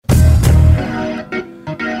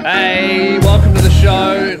Hey, welcome to the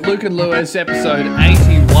show. Luke and Lewis, episode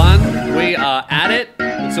 81. We are at it.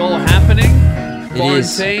 It's all happening.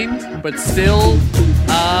 Quarantined, but still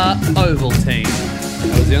Ovaltine.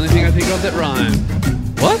 That was the only thing I think of that rhymed.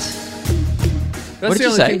 What? That's the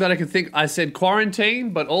only thing that I could think. I said quarantine,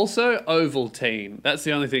 but also Ovaltine. That's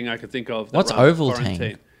the only thing I could think of. What's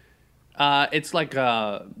Ovaltine? It's like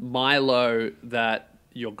a Milo that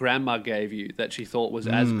your grandma gave you that she thought was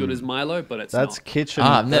as good as Milo, but it's That's not. kitchen.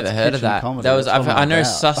 I've never heard of that. Comedy. That was That's what I I'm know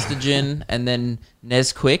about. Sustagen and then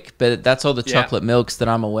Nesquik, but that's all the chocolate milks that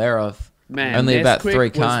I'm aware of. Man, only Nesquik about 3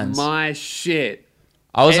 was kinds. my shit.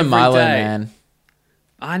 I was a every Milo day. man.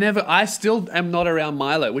 I still am not around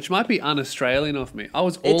Milo, which might be un-Australian of me. I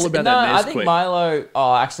was all about no, that Nesquik. I think Milo.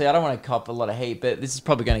 Oh, actually, I don't want to cop a lot of heat, but this is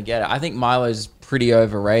probably going to get it. I think Milo's pretty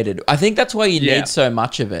overrated. I think that's why you need so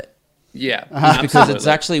much of it. Yeah, Because it's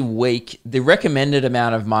actually weak. The recommended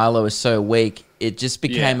amount of Milo is so weak, it just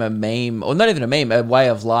became a meme, or not even a meme, a way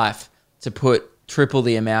of life to put triple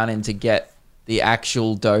the amount in to get the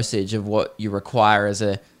actual dosage of what you require as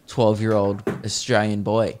a 12-year-old Australian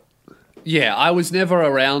boy. Yeah, I was never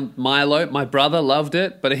around Milo. My brother loved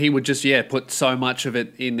it, but he would just, put so much of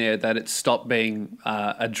it in there that it stopped being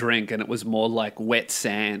a drink and it was more like wet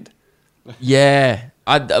sand. Yeah.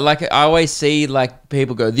 I always see like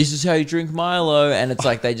people go, this is how you drink Milo, and it's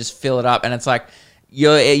like they just fill it up and it's like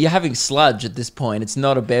you're having sludge at this point. It's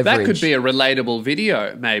not a beverage. That could be a relatable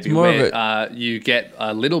video, maybe, where you get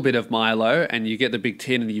a little bit of Milo and you get the big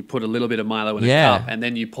tin and you put a little bit of Milo in a cup and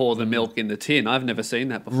then you pour the milk in the tin. I've never seen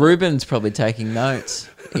that before. Ruben's probably taking notes,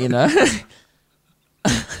 you know?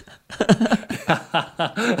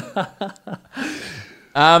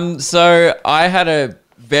 So I had a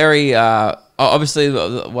very... obviously,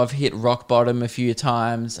 I've hit rock bottom a few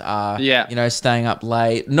times. You know, staying up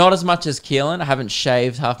late. Not as much as Keelan. I haven't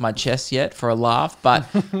shaved half my chest yet for a laugh, but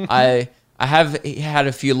I have had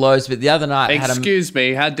a few lows. But the other night, Excuse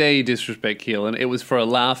me, how dare you disrespect Keelan? It was for a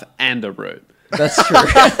laugh and a root. That's true.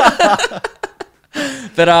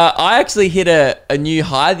 But I actually hit a new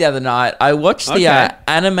high the other night. I watched the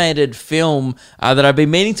animated film that I've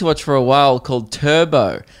been meaning to watch for a while called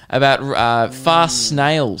Turbo about fast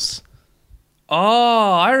snails.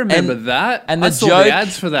 Oh, I remember that. And I the saw joke, the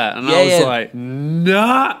ads for that, and I was like,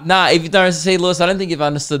 nah. Nah, if you don't see, Lewis, I don't think you've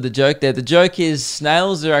understood the joke there. The joke is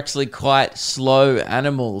snails are actually quite slow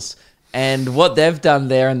animals. And what they've done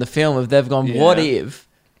there in the film is they've gone, what if,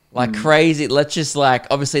 like crazy, let's just like,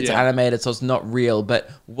 obviously it's animated, so it's not real, but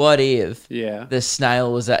what if the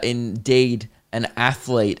snail was indeed an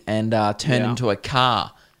athlete and turned into a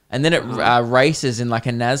car? And then it races in like a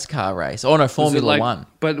NASCAR race. Oh, no, Formula One.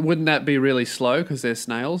 But wouldn't that be really slow because they're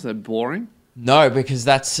snails? They're boring? No, because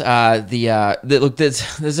that's look,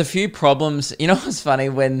 there's a few problems. You know what's funny?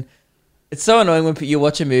 When it's so annoying when you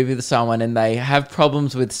watch a movie with someone and they have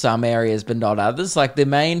problems with some areas but not others. Like the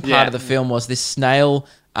main part of the film was this snail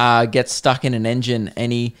gets stuck in an engine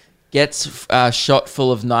and he gets shot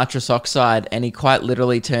full of nitrous oxide and he quite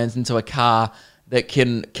literally turns into a car that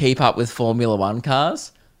can keep up with Formula One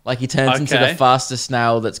cars. Like he turns into the fastest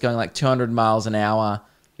snail that's going like 200 miles an hour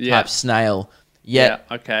type snail.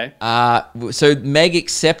 So Meg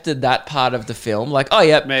accepted that part of the film. Like, oh,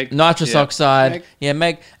 yeah, Meg, nitrous oxide. Meg. Yeah,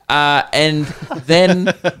 Meg. And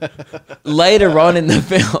then later on in the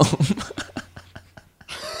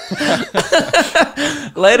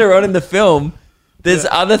film, there's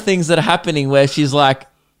other things that are happening where she's like,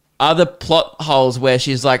 other plot holes where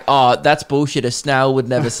she's like, oh, that's bullshit. A snail would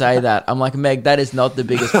never say that. I'm like, Meg, that is not the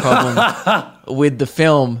biggest problem with the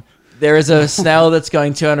film. There is a snail that's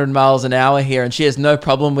going 200 miles an hour here, and she has no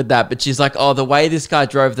problem with that. But she's like, oh, the way this guy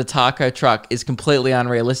drove the taco truck is completely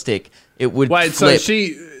unrealistic. It would flip. So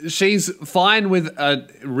she's fine with a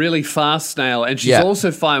really fast snail, and she's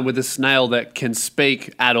also fine with a snail that can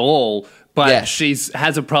speak at all, but she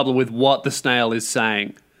has a problem with what the snail is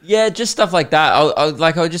saying. Yeah, just stuff like that.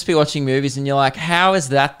 I'll just be watching movies and you're like, how is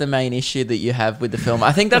that the main issue that you have with the film?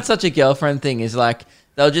 I think that's such a girlfriend thing is like,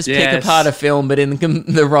 they'll just pick apart a film but in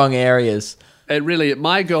the wrong areas.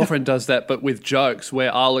 My girlfriend does that, but with jokes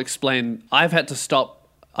where I'll explain, I've had to stop.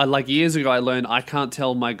 Like years ago I learned I can't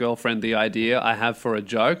tell my girlfriend the idea I have for a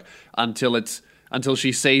joke until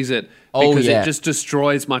she sees it. Because it just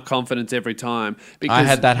destroys my confidence every time. Because I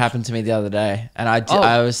had that happen to me the other day, and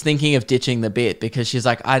I was thinking of ditching the bit because she's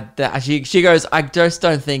like, she goes, I just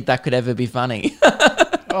don't think that could ever be funny.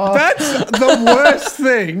 That's the worst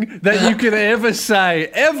thing that you could ever say,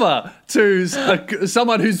 ever, to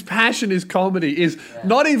someone whose passion is comedy, is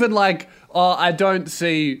not even like, oh, I don't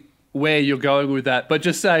see where you're going with that, but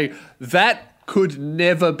just say, that could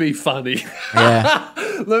never be funny. Yeah.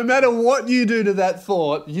 No matter what you do to that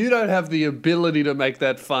thought, you don't have the ability to make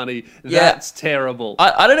that funny. Yeah. That's terrible.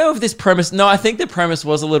 I don't know if this premise... No, I think the premise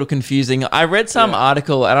was a little confusing. I read some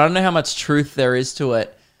article, and I don't know how much truth there is to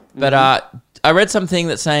it, but I read something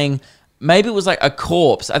that's saying maybe it was like a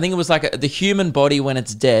corpse. I think it was like the human body when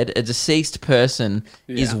it's dead, a deceased person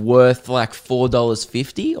is worth like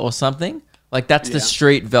 $4.50 or something. Like that's the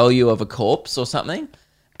street value of a corpse or something.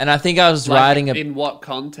 And I think I was writing... In what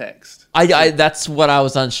context? I that's what I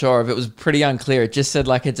was unsure of. It was pretty unclear. It just said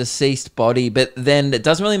like a deceased body, but then it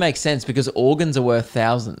doesn't really make sense because organs are worth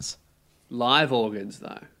thousands. Live organs,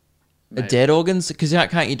 though. Maybe. Dead organs? Because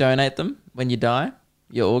can't you donate them when you die?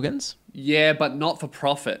 Your organs? Yeah, but not for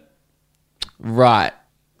profit. Right.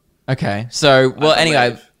 Okay. So, well,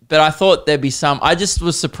 anyway, but I thought there'd be some... I just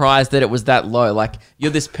was surprised that it was that low. Like,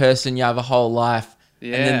 you're this person, you have a whole life,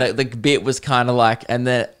 and then the bit was kind of like... And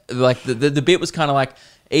then, like, the bit was kind of like...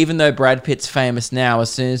 Even though Brad Pitt's famous now, as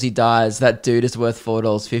soon as he dies, that dude is worth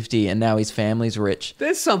 $4.50 and now his family's rich.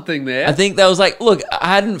 There's something there. I think that was like, look,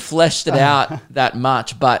 I hadn't fleshed it out that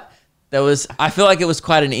much, but there was, I feel like it was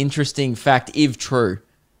quite an interesting fact, if true.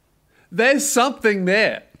 There's something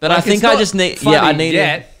there. But like, I think I just need, I need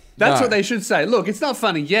yet. That's what they should say. Look, it's not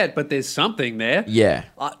funny yet, but there's something there. Yeah.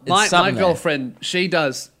 My girlfriend,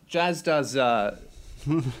 Jazz does,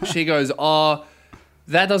 she goes, oh,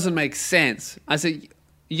 that doesn't make sense. I said,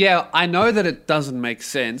 yeah, I know that it doesn't make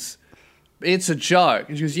sense. It's a joke.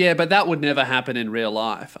 And she goes, yeah, but that would never happen in real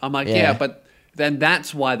life. I'm like, yeah, but then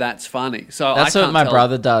that's why that's funny. So that's what my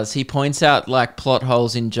brother does. He points out like plot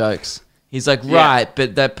holes in jokes. He's like, right,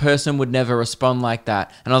 but that person would never respond like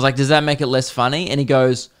that. And I was like, does that make it less funny? And he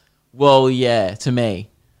goes, well, yeah, to me.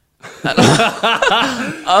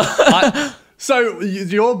 So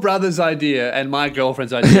your brother's idea and my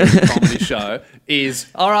girlfriend's idea of a comedy show is,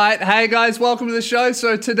 all right, hey guys, welcome to the show.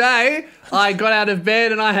 So today I got out of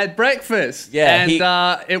bed and I had breakfast. Yeah. And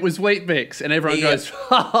it was Wheat Bix. And everyone goes,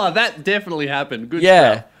 oh, that definitely happened. Good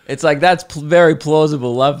stuff. It's like, that's very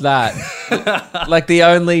plausible. Love that. Like the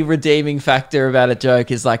only redeeming factor about a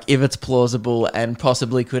joke is like if it's plausible and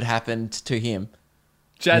possibly could happen to him.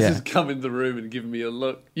 Jazz has come in the room and given me a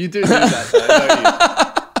look. You do that though, don't you?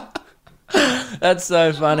 That's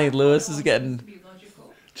so funny. Lewis is getting...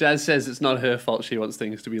 Jazz says it's not her fault she wants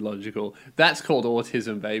things to be logical. That's called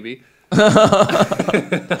autism, baby.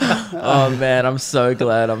 Oh, man, I'm so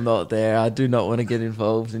glad I'm not there. I do not want to get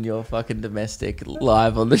involved in your fucking domestic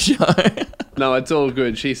live on the show. No, it's all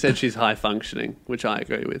good. She said she's high functioning, which I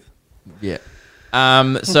agree with. Yeah.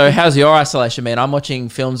 So how's your isolation, man? I'm watching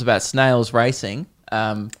films about snails racing.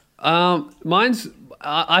 Mine's...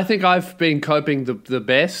 I think I've been coping the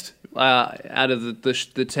best out of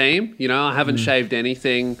the team. You know, I haven't shaved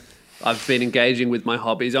anything. I've been engaging with my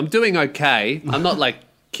hobbies. I'm doing okay. I'm not like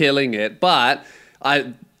killing it, but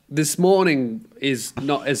this morning has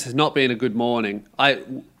not been a good morning.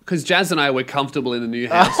 Because Jazz and I were comfortable in the new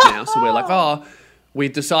house now, so we're like, we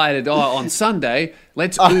decided on Sunday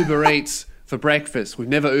let's Uber Eats for breakfast. We've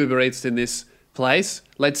never Uber Eats in this place.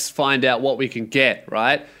 Let's find out what we can get.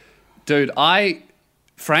 Right, dude.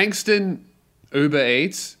 Frankston Uber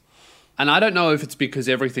Eats, and I don't know if it's because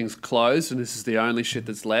everything's closed and this is the only shit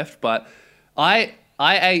that's left, but I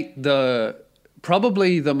ate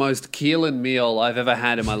probably the most Keelan meal I've ever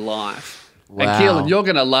had in my life. Wow. And Keelan, you're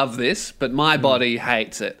going to love this, but my body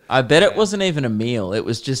hates it. I bet it wasn't even a meal. It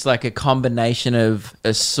was just like a combination of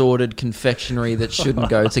assorted confectionery that shouldn't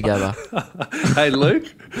go together. Hey,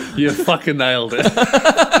 Luke, you fucking nailed it.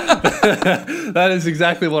 That is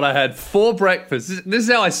exactly what I had for breakfast. This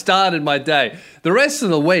is how I started my day. The rest of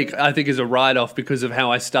the week, I think, is a write-off because of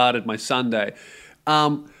how I started my Sunday.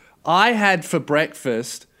 I had for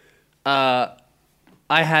breakfast, I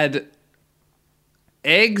had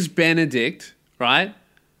eggs Benedict, right?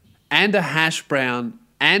 And a hash brown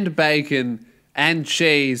and bacon and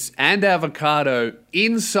cheese and avocado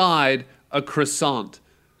inside a croissant.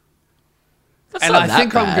 That's and not I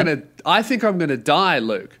think bad. I think I'm gonna die,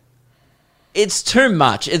 Luke. It's too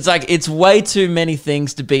much. It's like it's way too many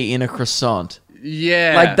things to be in a croissant.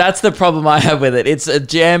 Yeah. Like that's the problem I have with it. It's a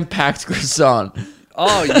jam-packed croissant.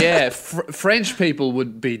 Oh yeah, French people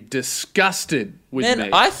would be disgusted with me.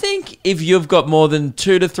 I think if you've got more than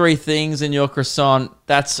 2 to 3 things in your croissant,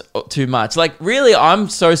 that's too much. Like really, I'm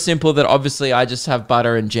so simple that obviously I just have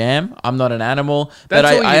butter and jam. I'm not an animal. That's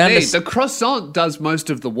all you need. The croissant does most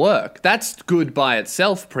of the work. That's good by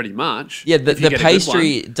itself, pretty much. Yeah, the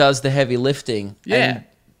pastry does the heavy lifting. Yeah. And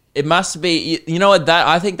it must be, you know what,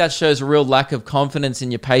 I think that shows a real lack of confidence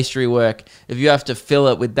in your pastry work if you have to fill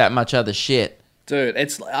it with that much other shit. Dude,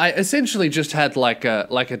 I essentially just had like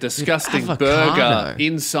a disgusting avocado. burger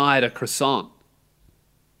inside a croissant.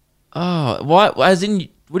 Oh, what? As in,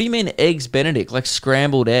 what do you mean eggs Benedict? Like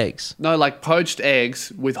scrambled eggs? No, like poached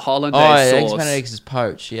eggs with hollandaise Oh, sauce. eggs Benedict is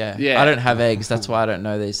poached. Yeah. Yeah. I don't have eggs. That's why I don't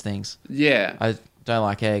know these things. Yeah. I don't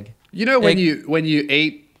like egg. You know when Egg-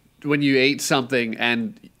 you eat something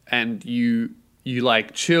and you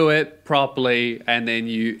like chew it properly and then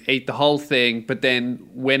you eat the whole thing, but then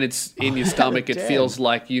when it's in your stomach it feels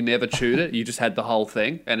like you never chewed it. You just had the whole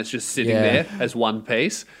thing and it's just sitting Yeah. there as one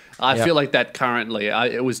piece. I Yep. feel like that currently.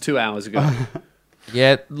 It was 2 hours ago.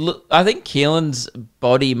 Yeah, look, I think Keelan's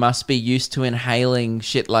body must be used to inhaling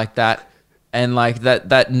shit like that, and like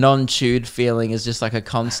that non-chewed feeling is just like a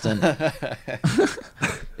constant.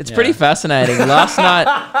 It's pretty fascinating. Last night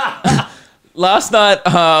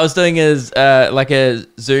I was doing like a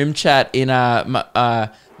Zoom chat in my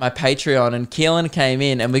Patreon, and Keelan came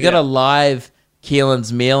in, and we got Yeah. a live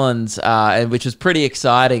Keelan's Mealans, and which was pretty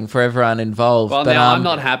exciting for everyone involved. Well, But, now I'm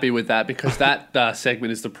not happy with that because that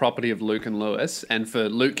segment is the property of Luke and Lewis, and for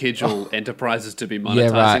Luke Kidgel Enterprises to be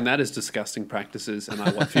monetizing right. that is disgusting practices, and I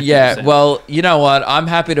want 50%. Yeah, well, you know what? I'm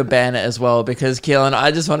happy to ban it as well because, Keelan, I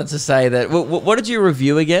just wanted to say that. What did you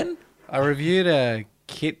review again? I reviewed a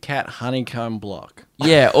Kit Kat honeycomb block.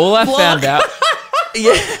 Yeah, all I found out.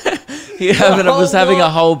 Yeah, was having a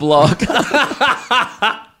whole block.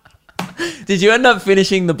 Did you end up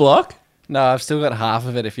finishing the block? No, I've still got half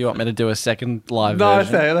of it if you want me to do a second live No,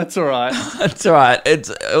 version. that's all right. That's all right. It's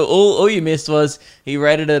all you missed was he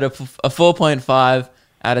rated it a 4.5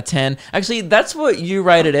 out of 10. Actually, that's what you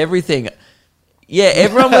rated everything. Yeah,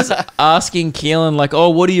 everyone was asking Keelan, like, oh,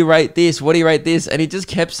 what do you rate this? What do you rate this? And he just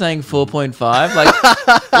kept saying 4.5.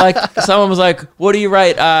 Like someone was like, what do you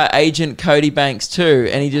rate Agent Cody Banks 2?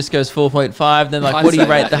 And he just goes 4.5. Then, like, what do you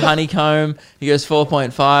rate the honeycomb? He goes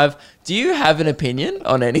 4.5. Do you have an opinion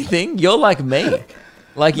on anything? You're like me.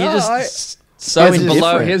 Like, you're just so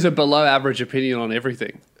indifferent. Here's a below average opinion on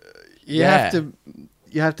everything. You have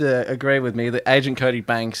to agree with me that Agent Cody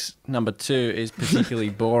Banks #2 is particularly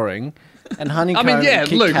boring. And honeycomb. I mean, yeah,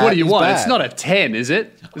 Kit Luke, Kat what do you is want? bad. It's not a 10, is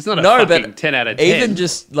it? It's not a No, fucking but 10 out of 10. Even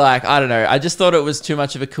just like, I don't know, I just thought it was too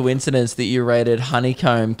much of a coincidence that you rated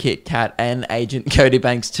Honeycomb, Kit Kat, and Agent Cody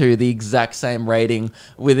Banks 2 the exact same rating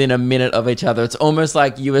within a minute of each other. It's almost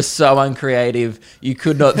like you were so uncreative, you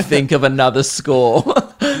could not think of another score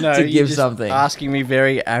No, to you're give just something. asking me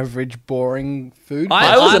very average, boring food.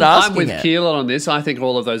 I wasn't I'm asking with it. Keelan on this. I think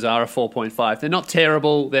all of those are a 4.5. They're not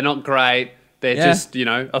terrible. They're not great. They're Yeah. just,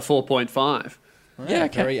 a 4.5. Yeah,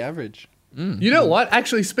 okay. Very average. You know what?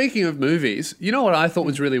 Actually, speaking of movies, you know what I thought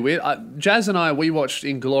was really weird? Jazz and I, we watched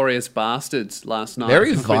Inglourious Bastards last night.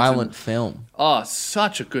 Very for Quentin. violent film. Oh,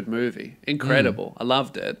 such a good movie. Incredible. I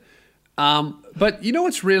loved it. But you know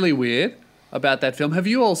what's really weird about that film? Have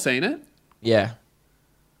you all seen it? Yeah,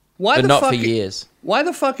 Why but the not fuck for years. Why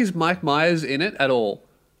the fuck is Mike Myers in it at all?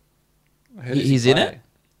 He's in it?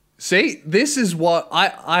 See, this is what I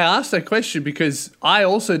asked that question because I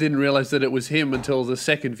also didn't realize that it was him until the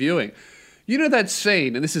second viewing. You know that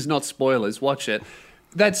scene, and this is not spoilers, watch it.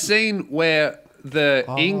 That scene where the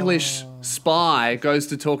English spy goes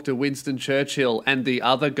to talk to Winston Churchill and the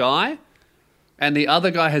other guy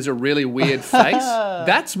has a really weird face.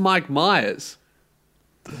 That's Mike Myers.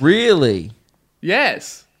 Really?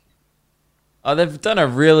 Yes. Oh, they've done a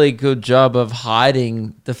really good job of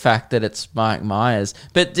hiding the fact that it's Mike Myers.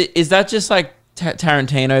 But is that just like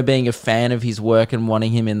Tarantino being a fan of his work and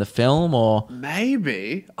wanting him in the film, or?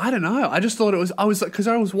 Maybe. I don't know. I just thought I was like, because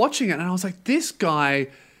I was watching it and I was like, this guy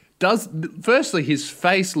does, firstly, his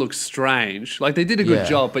face looks strange. Like they did a good Yeah.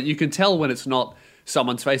 job, but you can tell when it's not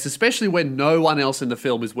someone's face, especially when no one else in the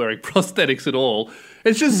film is wearing prosthetics at all.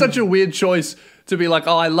 It's just such a weird choice to be like,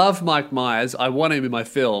 oh, I love Mike Myers. I want him in my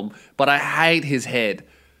film, but I hate his head.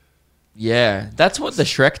 Yeah, that's what the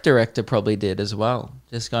Shrek director probably did as well.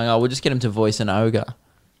 Just going, oh, we'll just get him to voice an ogre.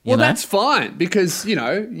 You Well, know? that's fine because,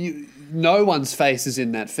 no one's face is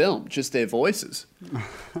in that film, just their voices.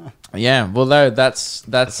 Yeah, well, though, that's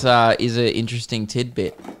is an interesting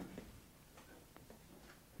tidbit.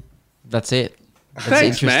 That's it. That's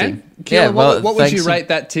Thanks, interesting. man. Keelan, what would you rate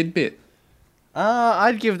that tidbit?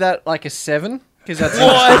 I'd give that like a 7 because that's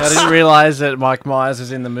interesting. I didn't realize that Mike Myers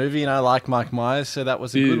is in the movie, and I like Mike Myers, so that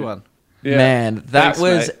was a good one. Yeah. Man, that Thanks,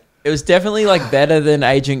 was... mate. It was definitely like better than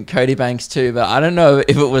Agent Cody Banks 2, but I don't know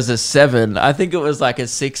if it was a 7. I think it was like a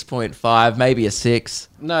 6.5, maybe a 6.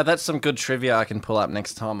 No, that's some good trivia I can pull up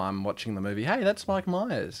next time I'm watching the movie. Hey, that's Mike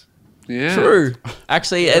Myers. Yeah. True.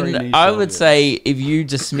 Actually, Very and niche I idea. would say if you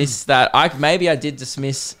dismiss that, maybe I did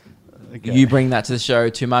dismiss Okay. you bring that to the show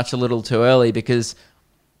too much, a little too early, because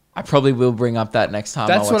I probably will bring up that next time.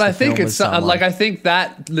 That's I watch what I the film think. with It's someone. like, I think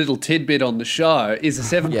that little tidbit on the show is a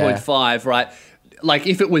 7.5, right? Like,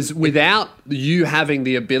 if it was without you having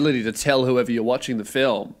the ability to tell whoever you're watching the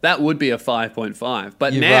film, that would be a 5.5.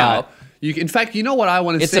 But You're now, right. in fact, you know what I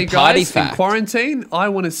want to It's see, a party guys? fact. In quarantine, I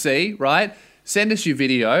want to see, right? Send us your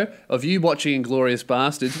video of you watching Inglourious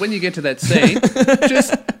Bastards. When you get to that scene,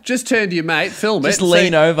 just turn to your mate, film it. Just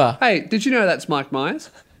lean over. Hey, did you know that's Mike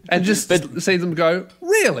Myers? And just see them go,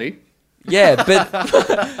 really? Yeah,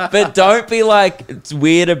 but don't be like it's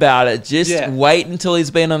weird about it. Just wait until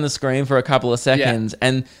he's been on the screen for a couple of seconds,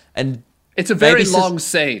 and it's a very maybe long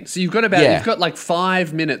scene. So you've got like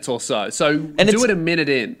 5 minutes or so. So do it a minute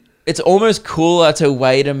in. It's almost cooler to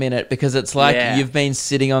wait a minute because it's like Yeah. you've been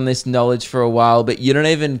sitting on this knowledge for a while, but you don't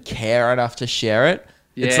even care enough to share it.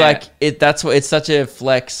 It's Yeah. like it's such a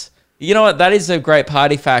flex. You know what? That is a great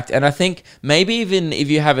party fact. And I think maybe even if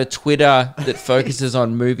you have a Twitter that focuses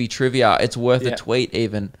on movie trivia, it's worth a tweet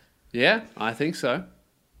even. Yeah, I think so.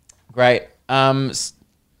 Great. Well,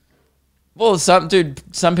 some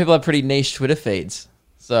people have pretty niche Twitter feeds.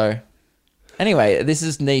 So anyway, this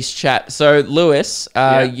is niche chat. So Lewis,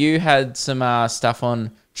 you had some stuff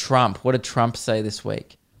on Trump. What did Trump say this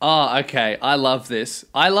week? Oh, okay. I love this.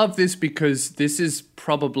 I love this because this is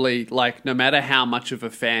probably, like, no matter how much of a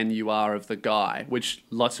fan you are of the guy, which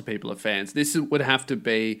lots of people are fans, this would have to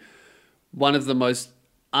be one of the most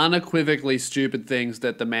unequivocally stupid things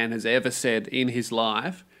that the man has ever said in his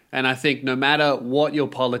life. And I think no matter what your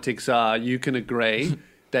politics are, you can agree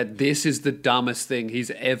that this is the dumbest thing he's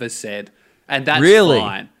ever said. And that's Really?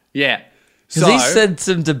 fine. Yeah. Because he said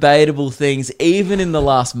some debatable things even in the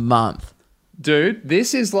last month. Dude,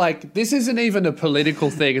 this isn't even a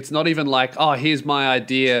political thing. It's not even like, oh, here's my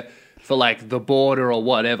idea for like the border or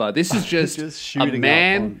whatever. This is just a shooting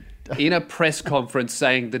man in a press conference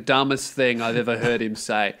saying the dumbest thing I've ever heard him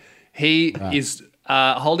say. He is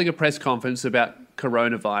holding a press conference about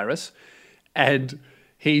coronavirus, and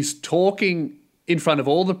he's talking in front of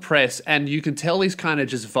all the press, and you can tell he's kind of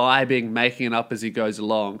just vibing, making it up as he goes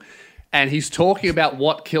along. And he's talking about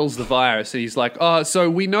what kills the virus. And he's like, oh, so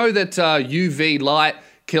we know that UV light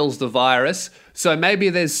kills the virus. So maybe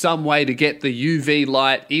there's some way to get the UV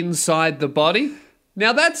light inside the body.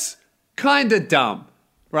 Now, that's kind of dumb,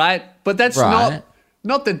 right? But that's not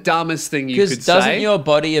the dumbest thing you could say. Because doesn't your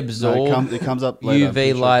body absorb it comes up later. I'm pretty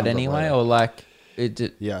UV sure it light comes up anyway? later. Or like...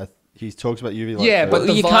 it? Yeah, he talks about UV light. Yeah, first. but Well,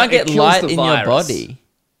 you it can't get kills light the in your virus. body.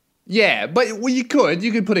 Yeah, but you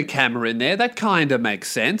could put a camera in there. That kind of makes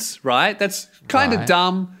sense, right? That's kind of Right.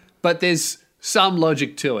 dumb, but there's some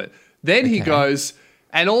logic to it. Then he goes,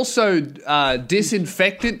 and also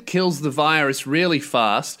disinfectant kills the virus really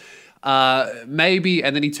fast. Maybe,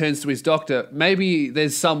 and then he turns to his doctor, maybe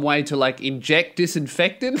there's some way to like inject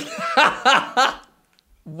disinfectant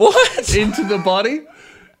What? into the body.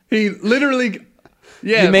 He literally,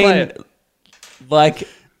 yeah, You play mean it. like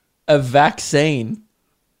a vaccine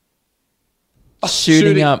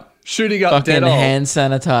shooting up fucking fucking hand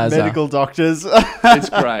sanitizer? medical doctors. It's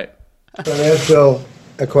great. I'm going to ask Bill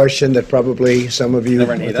a question that probably some of you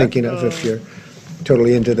are thinking of if you're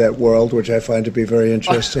totally into that world, which I find to be very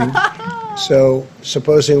interesting. So,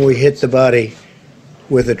 supposing we hit the body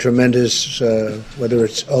with a tremendous, whether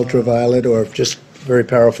it's ultraviolet or just very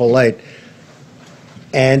powerful light,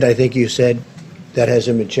 and I think you said that has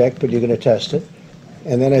him in check, but you're going to test it.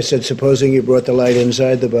 And then I said, supposing you brought the light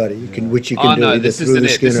inside the body, which you can Oh do no, either this through isn't the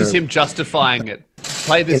it. skin This or... is him justifying it.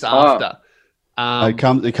 Play this after.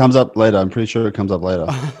 It comes up later. I'm pretty sure it comes up later.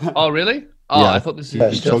 Oh really? Oh, Yeah. I thought this He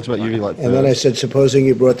is. talks about UV light first. And then I said, supposing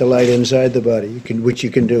you brought the light inside the body, which you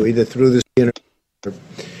can do either through the skin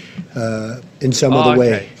or in some other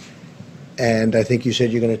way. Okay. And I think you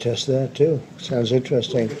said you're going to test that too. Sounds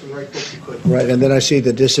interesting. Right, and then I see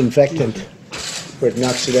the disinfectant, where it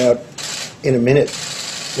knocks it out in a minute,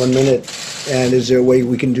 1 minute. And is there a way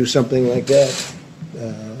we can do something like that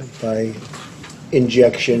by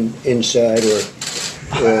injection inside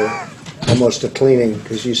or almost a cleaning?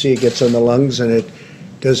 Because you see it gets on the lungs and it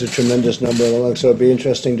does a tremendous number of the lungs. So it'd be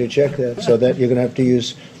interesting to check that. So that you're going to have to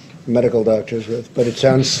use medical doctors with. But it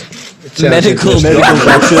sounds Medical interesting.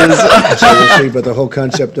 doctors. So we'll see. But the whole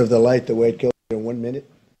concept of the light, the way it kills in 1 minute.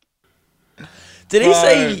 Did he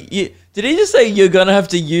say? Did he just say you're gonna have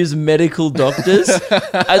to use medical doctors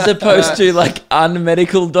as opposed to like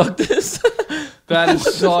unmedical doctors? That is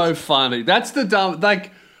so funny. That's the dumb.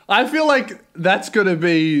 Like, I feel like that's going to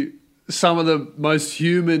be some of the most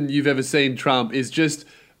human you've ever seen. Trump is just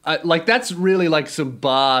like that's really like some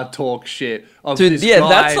bar talk shit of Dude, this yeah, guy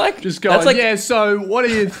that's like- just going, that's like- yeah, so what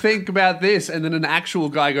do you think about this? And then an actual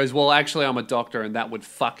guy goes, well, actually, I'm a doctor, and that would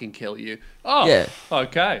fucking kill you. Oh, Yeah.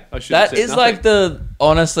 okay. I should have That said is nothing. like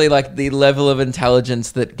honestly, like the level of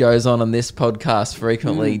intelligence that goes on this podcast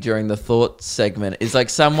frequently during the thought segment is like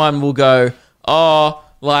someone will go, oh,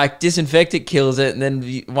 like disinfectant kills it. And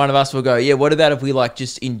then one of us will go, yeah, what about if we like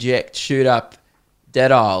just shoot up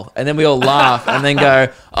Deadeye? And then we all laugh and then go,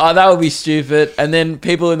 oh, that would be stupid. And then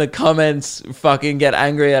people in the comments fucking get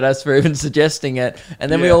angry at us for even suggesting it.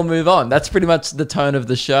 And then we Yeah. all move on. That's pretty much the tone of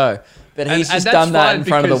the show. But he's And just that's done that fine in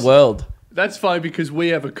front of because- the world. That's fine because we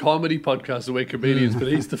have a comedy podcast and we're comedians, but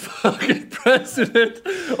he's the fucking president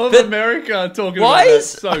of America talking Why about that. is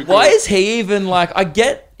So good. why is he even like? I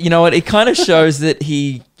get, you know what? It kind of shows that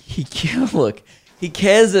he look. He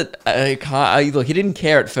cares that look. He didn't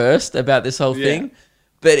care at first about this whole thing,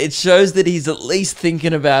 but it shows that he's at least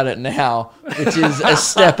thinking about it now, which is a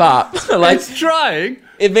step up. Like He's trying.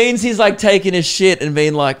 it means he's like taking his shit and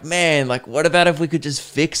being like, man, like what about if we could just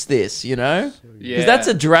fix this? You know? Yeah. Because that's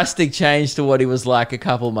a drastic change to what he was like a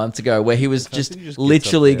couple months ago, where he was just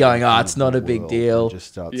literally going, "Oh, it's not a big deal." Just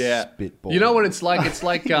starts Yeah, spitballing. you know what it's like? It's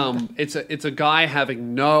like it's a guy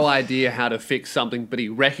having no idea how to fix something, but he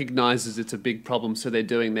recognizes it's a big problem, so they're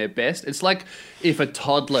doing their best. It's like if a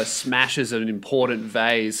toddler smashes an important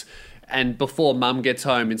vase, and before mum gets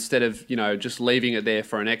home, instead of just leaving it there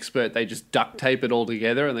for an expert, they just duct tape it all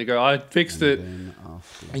together, and they go, "I fixed it."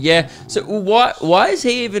 Yeah. So why is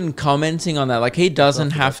he even commenting on that? Like he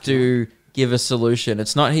doesn't have to give a solution.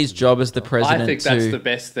 It's not his job as the president. I think that's the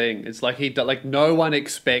best thing. It's like like no one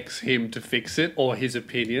expects him to fix it or his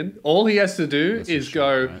opinion. All he has to do is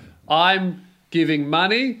go, I'm giving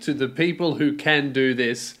money to the people who can do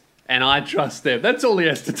this and I trust them. That's all he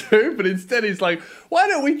has to do. But instead he's like, why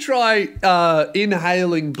don't we try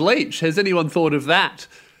inhaling bleach? Has anyone thought of that?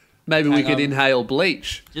 Maybe we could inhale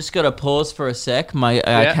bleach. Just got to pause for a sec. My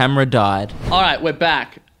Yeah. camera died. All right, we're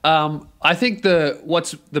back. I think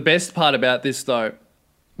what's the best part about this, though,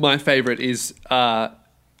 my favorite is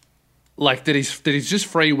like that he's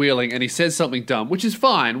just freewheeling and he says something dumb, which is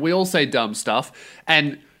fine. We all say dumb stuff,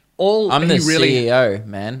 and all I'm the he really CEO,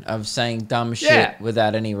 man, of saying dumb shit Yeah.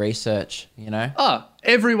 without any research. You know.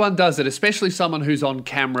 everyone does it, especially someone who's on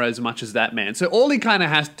camera as much as that man. So all he kind of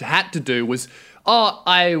had to do was,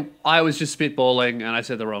 I was just spitballing and I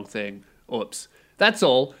said the wrong thing. Oops. That's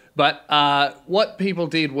all. But what people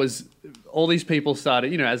did was all these people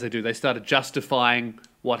started, as they do, they started justifying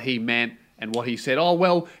what he meant and what he said. Oh,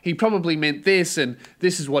 well, he probably meant this and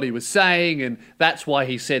this is what he was saying and that's why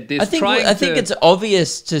he said this. I think it's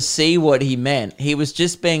obvious to see what he meant. He was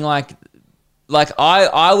just being like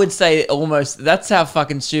I would say almost, that's how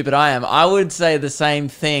fucking stupid I am. I would say the same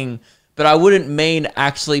thing, but I wouldn't mean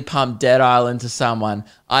actually pump Deadeye into someone.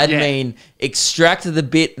 I'd mean extract the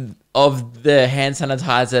bit of the hand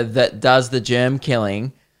sanitizer that does the germ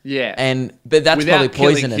killing. Yeah. But that's Without probably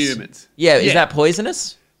killing poisonous. humans. Yeah, Yeah. is that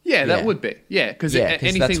poisonous? Yeah, that would be. Yeah, because Yeah, 'cause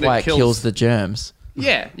anything that's that why it kills the germs.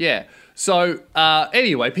 Yeah. So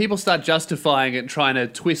anyway, people start justifying it and trying to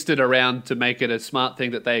twist it around to make it a smart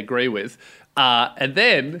thing that they agree with. And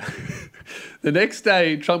then the next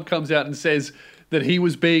day, Trump comes out and says that he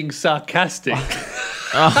was being sarcastic.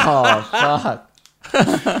 Oh, fuck.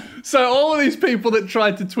 So all of these people that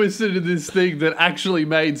tried to twist it into this thing that actually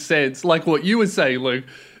made sense, like what you were saying, Luke,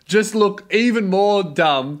 just look even more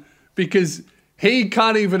dumb because he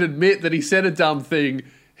can't even admit that he said a dumb thing.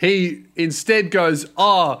 He instead goes,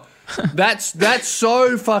 "Oh, that's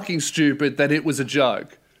so fucking stupid that it was a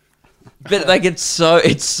joke." But like it's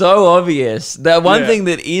so obvious. The one Yeah. thing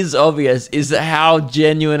that is obvious is how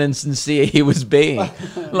genuine and sincere he was being.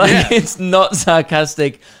 Like Yeah. it's not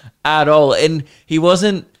sarcastic at all. And he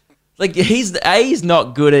wasn't like he's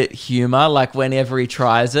not good at humor. Like whenever he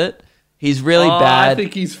tries it, he's really bad. I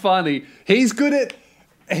think he's funny. He's good at.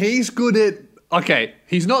 Okay,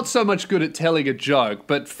 he's not so much good at telling a joke,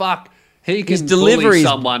 but fuck, he can His bully delivery's-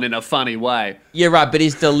 someone in a funny way. Yeah, right. But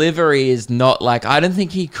his delivery is not like I don't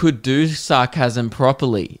think he could do sarcasm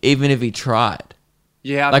properly, even if he tried.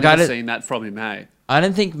 Yeah, I've Like, I never don't- seen that from him, hey. I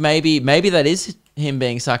don't think maybe that is him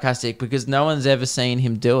being sarcastic because no one's ever seen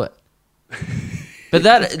him do it. But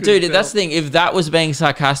that, dude, that's the thing. If that was being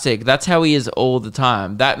sarcastic, that's how he is all the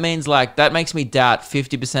time. That means that makes me doubt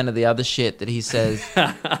 50% of the other shit that he says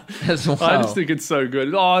as well. I just think it's so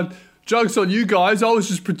good. Oh, joke's on you guys. I was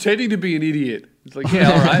just pretending to be an idiot. It's like,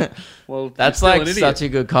 yeah, all right. Well, That's you're still like an idiot. such a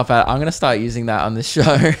good cop out. I'm gonna start using that on this show.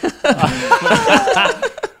 I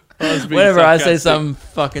was being Whenever I say sarcastic. something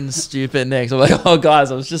fucking stupid next, I'm like, "Oh, guys,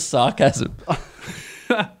 I was just sarcasm."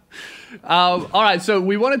 All right, so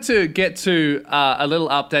we wanted to get to a little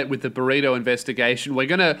update with the burrito investigation. We're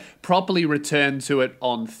going to properly return to it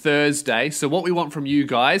on Thursday. So what we want from you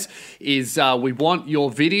guys is we want your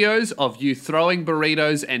videos of you throwing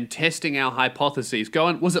burritos and testing our hypotheses.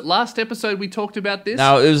 Was it last episode we talked about this?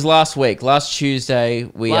 No, it was last week. Last Tuesday.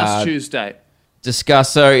 Tuesday.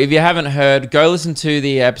 Discuss. So if you haven't heard, go listen to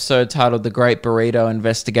the episode titled The Great Burrito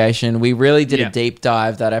Investigation. We really did a deep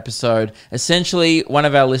dive that episode. Essentially, one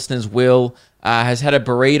of our listeners, Will, has had a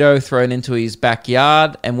burrito thrown into his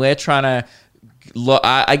backyard, and we're trying to,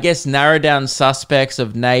 I guess, narrow down suspects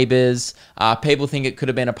of neighbors. People think it could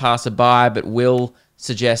have been a passerby, but Will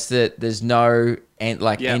suggests that there's no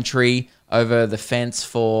entry over the fence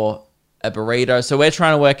for a burrito. So we're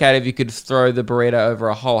trying to work out if you could throw the burrito over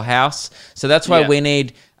a whole house. So that's why we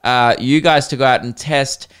need you guys to go out and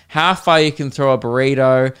test how far you can throw a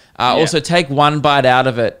burrito. Also take one bite out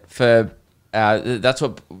of it for that's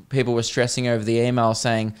what people were stressing over the email,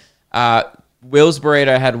 saying Will's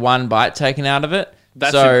burrito had one bite taken out of it.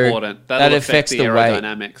 That's important. That affects the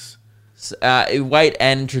aerodynamics. Weight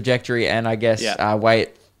and trajectory, and I guess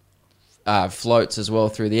weight floats as well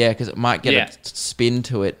through the air, because it might get a spin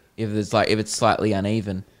to it if it's slightly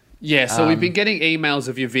uneven. Yeah, so we've been getting emails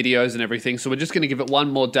of your videos and everything, so we're just going to give it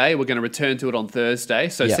one more day. We're going to return to it on Thursday.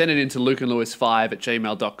 So send it into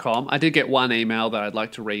lukeandlewis5@gmail.com. I did get one email that I'd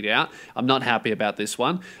like to read out. I'm not happy about this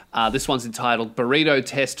one. This one's entitled Burrito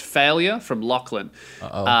Test Failure from Lachlan.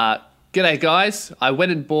 G'day, guys. I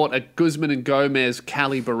went and bought a Guzman and Gomez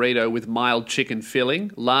Cali burrito with mild chicken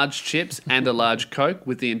filling, large chips, and a large Coke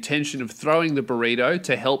with the intention of throwing the burrito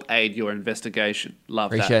to help aid your investigation.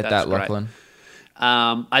 Appreciate that, Lachlan.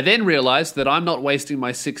 I then realized that I'm not wasting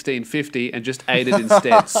my $16.50 and just ate it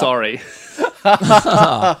instead. Sorry.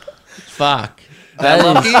 Fuck.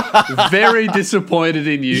 Lucky, very disappointed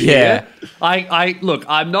in you here. I look,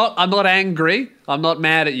 I'm not angry. I'm not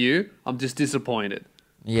mad at you. I'm just disappointed.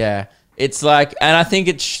 Yeah. It's like, and I think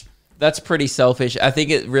that's pretty selfish. I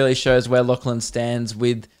think it really shows where Lachlan stands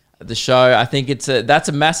with the show. I think that's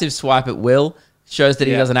a massive swipe at Will. Shows that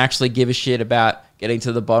he doesn't actually give a shit about getting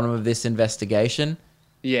to the bottom of this investigation.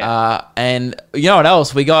 Yeah. And you know what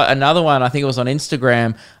else? We got another one, I think it was on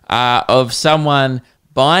Instagram, of someone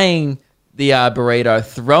buying the burrito,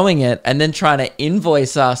 throwing it, and then trying to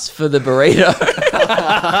invoice us for the burrito.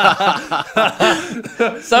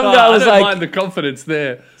 Some guy was I don't mind the confidence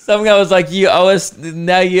there. Some guy was like, "You owe us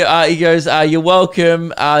now." He goes, "You're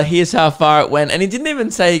welcome. Here's how far it went." And he didn't even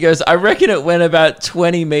say. He goes, "I reckon it went about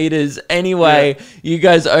 20 meters. Anyway, you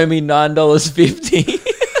guys owe me $9.50."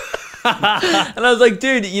 And I was like,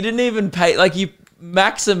 "Dude, you didn't even pay. Like, you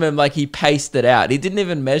maximum. Like, he paced it out. He didn't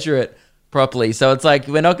even measure it properly. So it's like,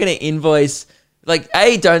 we're not going to invoice. Like,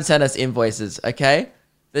 don't send us invoices, okay?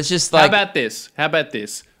 It's just like. How about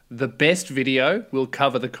this? The best video will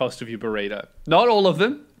cover the cost of your burrito. Not all of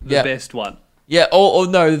them. The best one. Yeah. Or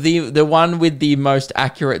no, the one with the most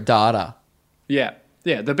accurate data. Yeah.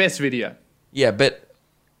 Yeah. The best video. Yeah, but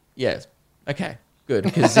okay, good.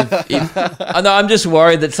 Because I'm just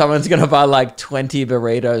worried that someone's gonna buy like 20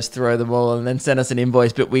 burritos, throw them all, and then send us an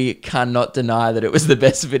invoice. But we cannot deny that it was the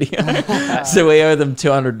best video, so we owe them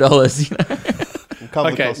 $200. You know.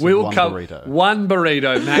 Okay, we will cover one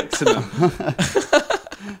burrito maximum.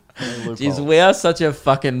 Jeez, we are such a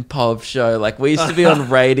fucking pub show. Like, we used to be on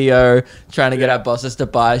radio trying to get our bosses to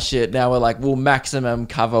buy shit. Now we're like, we'll maximum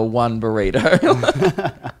cover one burrito.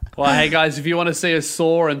 Well, hey guys, if you want to see us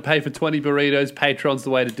soar and pay for 20 burritos, Patreon's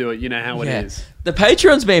the way to do it. You know how it is. The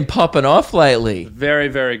Patreon's been popping off lately. Very,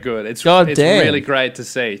 very good. It's really great to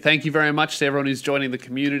see. Thank you very much to everyone who's joining the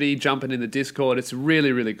community, jumping in the Discord. It's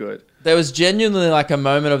really, really good. There was genuinely like a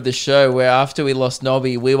moment of the show where after we lost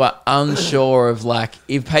Nobby, we were unsure of like,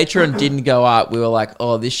 if Patreon didn't go up, we were like,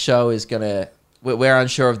 oh, this show is going to, we're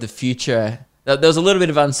unsure of the future. There was a little bit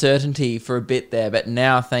of uncertainty for a bit there, but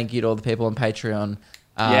now thank you to all the people on Patreon.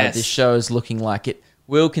 This show is looking like it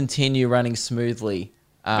will continue running smoothly.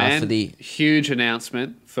 Huge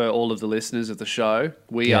announcement for all of the listeners of the show.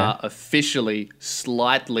 We are officially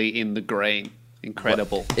slightly in the green.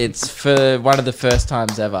 Incredible. It's for one of the first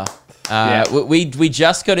times ever. We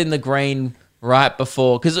just got in the green right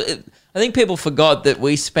before, because I think people forgot that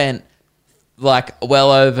we spent like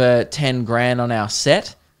well over 10 grand on our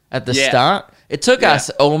set at the start. It took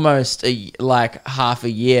us almost half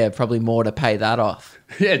a year, probably more, to pay that off.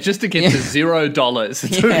 Yeah, just to get to $0.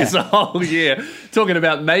 It took us a whole year. Talking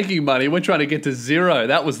about making money, we're trying to get to zero.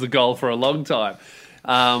 That was the goal for a long time.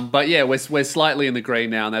 But yeah, we're slightly in the green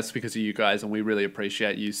now, and that's because of you guys, and we really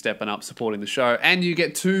appreciate you stepping up, supporting the show. And you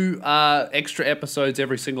get 2 extra episodes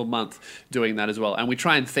every single month doing that as well. And we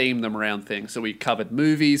try and theme them around things. So we covered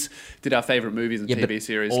movies, did our favorite movies and TV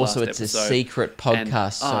series also, last it's episode. a secret podcast, And-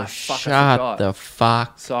 so fuck, I shut forgot. the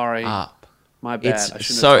fuck Sorry. up. My bad. I It's shouldn't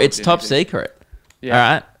have so told it's you top anything. secret. Yeah.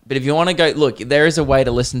 All right, but if you want to go, look, there is a way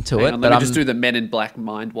to listen to Hang it. on, But let me just do the Men in Black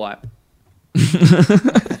mind wipe.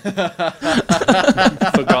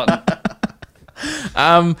 Forgotten.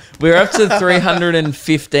 we're up to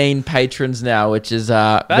 315 patrons now, which is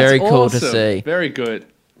That's very cool to awesome. see. Very good.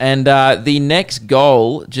 And the next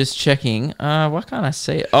goal, just checking. Why can't I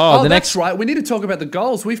see it? Oh, the that's next right. We need to talk about the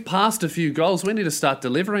goals. We've passed a few goals. We need to start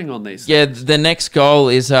delivering on these. Yeah, the next goal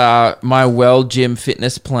is my Well Gym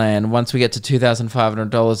fitness plan. Once we get to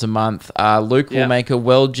 $2,500 a month, Luke will Yeah. make a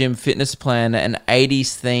Well Gym fitness plan, an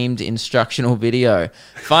 80s themed instructional video.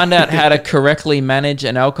 Find out how to correctly manage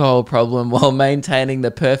an alcohol problem while maintaining the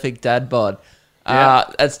perfect dad bod. Yeah.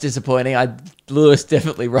 That's disappointing. Lewis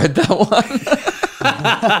definitely wrote that one.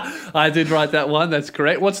 I did write that one. That's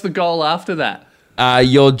correct. What's the goal after that?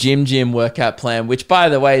 Your gym workout plan, which by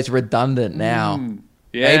the way is redundant now.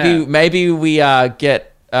 Yeah. Maybe we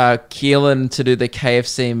get Keelan to do the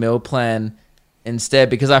KFC meal plan instead,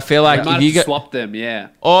 because I feel like We might if you have to get, swap them, yeah.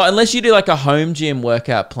 or unless you do like a home gym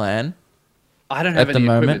workout plan. I don't have At the any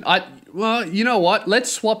moment. equipment. Well, you know what?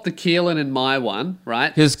 Let's swap the Keelan and my one,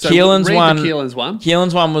 right? Because So Keelan's read one, the Keelan's one.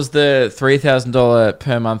 Keelan's one was the $3,000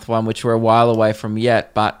 per month one, which we're a while away from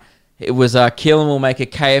yet. But it was Keelan will make a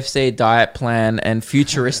KFC diet plan and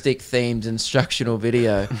futuristic themed instructional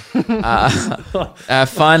video.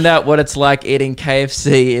 Find out what it's like eating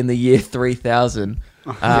KFC in the year 3000.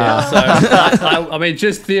 Yeah, so I mean,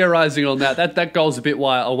 just theorizing on that goal's a bit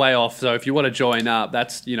way off. So if you want to join up,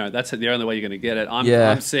 that's the only way you're going to get it.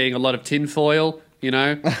 I'm seeing a lot of tinfoil,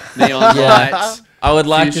 neon lights. I would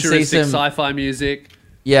like to see futuristic some sci-fi music.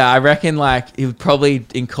 Yeah, I reckon like he would probably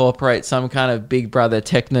incorporate some kind of Big Brother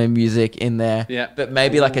techno music in there. Yeah. But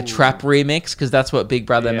maybe like a trap remix, because that's what Big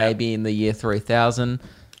Brother Yeah. may be in the year 3000.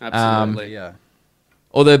 Absolutely. Yeah.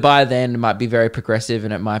 Although by then it might be very progressive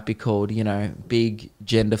and it might be called, big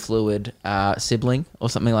gender fluid sibling or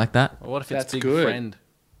something like that. Well, what if it's That's big good. friend?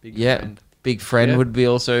 Big Yeah, friend. big friend Yeah. would be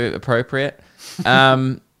also appropriate.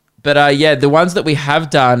 But the ones that we have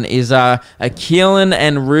done is a Keelan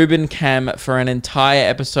and Ruben cam for an entire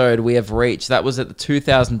episode we have reached. That was at the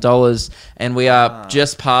 $2,000, and we are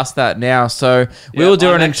just past that now. So we will do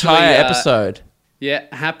I'm an entire actually, episode. Yeah,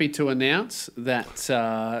 happy to announce that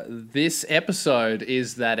this episode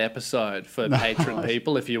is that episode for patron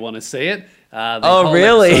people. If you want to see it. The Oh, whole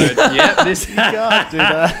really? episode- yeah, this. Can't do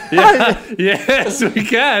that. Yeah, yes, we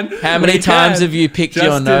can. How many We times can. have you picked Just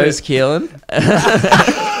your did nose, it. Keelan?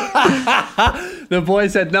 The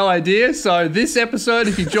boys had no idea. So this episode,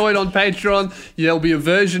 if you join on Patreon, there'll be a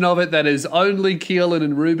version of it that is only Keelan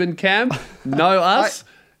and Ruben cam. No us.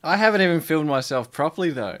 I haven't even filmed myself properly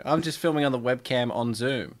though. I'm just filming on the webcam on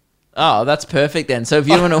Zoom. Oh, that's perfect then. So if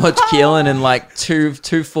you want to watch Keelan in like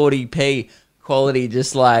 240p quality,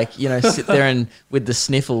 just like, sit there and with the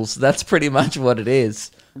sniffles, that's pretty much what it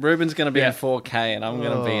is. Ruben's going to be Yeah. in 4K and I'm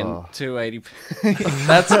going to be in 280p.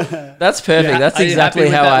 That's perfect. Yeah, That's are you exactly happy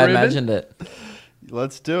with how that, I Ruben? imagined it.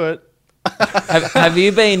 Let's do it. Have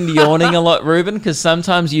you been yawning a lot, Ruben? Because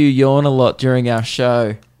sometimes you yawn a lot during our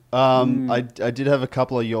show. I did have a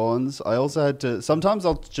couple of yawns. I also had to. Sometimes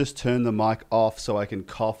I'll just turn the mic off so I can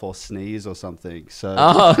cough or sneeze or something. So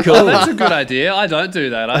Oh, Oh, cool. that's a good idea. I don't do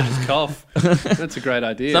that. I just cough. That's a great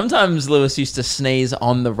idea. Sometimes Lewis used to sneeze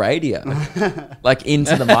on the radio, like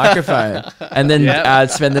into the microphone, and then Yep.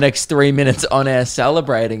 spend the next 3 minutes on air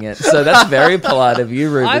celebrating it. So that's very polite of you,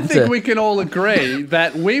 Ruben. I think we can all agree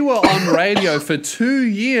that we were on radio for 2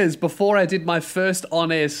 years before I did my first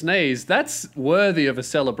on-air sneeze. That's worthy of a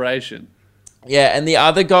celebration. Yeah, and the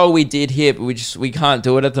other goal we did here, but we can't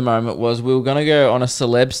do it at the moment, was we were going to go on a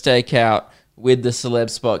celeb stakeout with the celeb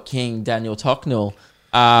spot king, Daniel Tocknell.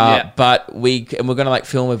 But we're going to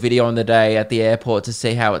film a video on the day at the airport to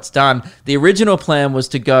see how it's done. The original plan was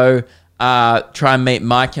to go try and meet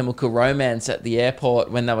My Chemical Romance at the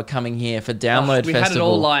airport when they were coming here for Download We Festival. had it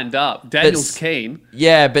all lined up. Daniel's But- keen.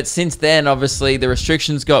 Yeah, but since then, obviously, the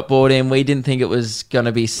restrictions got brought in. We didn't think it was going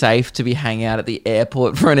to be safe to be hanging out at the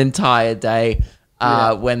airport for an entire day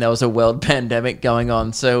when there was a world pandemic going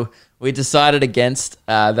on. So we decided against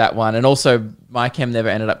that one. And also, My Chem never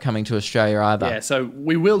ended up coming to Australia either. Yeah, so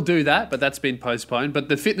we will do that, but that's been postponed. But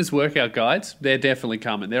the fitness workout guides, they're definitely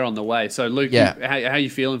coming. They're on the way. So, Luke, Yeah. how are you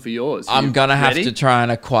feeling for yours? I'm going to have ready? to try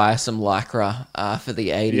and acquire some Lycra for the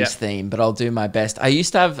 80s Yeah. theme, but I'll do my best. I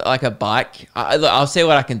used to have like a bike. I'll see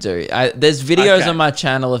what I can do. There's videos Okay. on my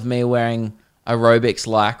channel of me wearing aerobics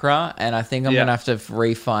Lycra, and I think I'm Yeah. going to have to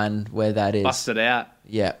refine where that is. Bust it out.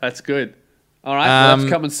 Yeah. That's good. All right, well, that's Um,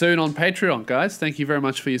 coming soon on Patreon, guys. Thank you very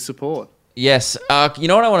much for your support. Yes. You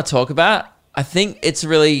know what I want to talk about? I think it's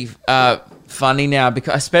really funny now,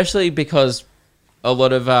 especially because a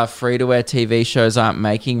lot of free-to-air TV shows aren't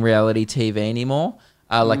making reality TV anymore.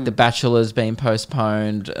 Like The Bachelor's been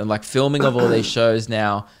postponed, and like filming of all these shows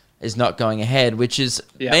now is not going ahead, which is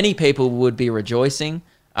many people would be rejoicing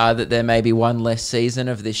that there may be one less season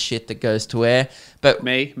of this shit that goes to air. But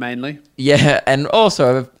Me, mainly. yeah, and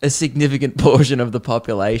also a significant portion of the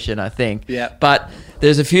population, I think. Yeah. But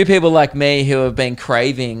there's a few people like me who have been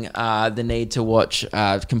craving the need to watch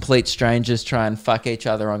complete strangers try and fuck each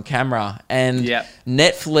other on camera. And Yep.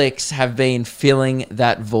 Netflix have been filling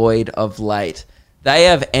that void of late. They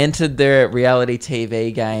have entered the reality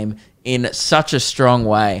TV game in such a strong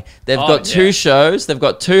way. They've got two shows. They've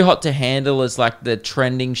got Too Hot to Handle as like the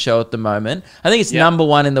trending show at the moment. I think it's number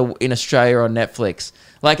one in Australia on Netflix.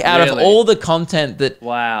 Like out of Really? all the content that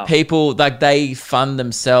Wow. people like they fund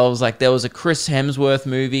themselves. Like there was a Chris Hemsworth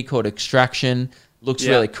movie called Extraction. Looks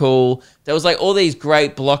really cool. There was like all these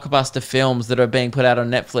great blockbuster films that are being put out on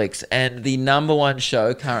Netflix, and the number one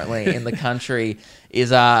show currently in the country is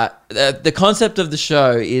the concept of the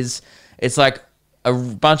show is it's like a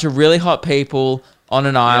bunch of really hot people on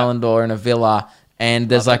an island or in a villa, and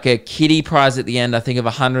there's like a kitty prize at the end, I think of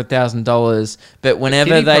 $100,000. But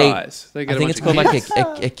whenever kitty they, prize? They get I a think bunch it's of called like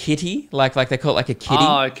kitties? a kitty, like they call it like a kitty.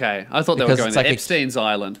 Oh, okay. I thought they were Because going it's to like a- Epstein's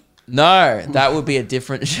Island. No, that would be a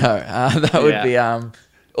different show. That would be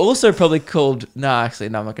also probably called. No, actually,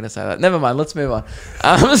 no, I'm not going to say that. Never mind. Let's move on.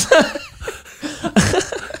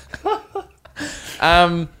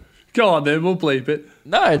 Go on then, we'll bleep it.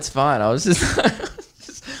 No, it's fine. I was just,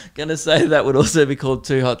 just going to say that would also be called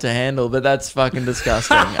Too Hot to Handle, but that's fucking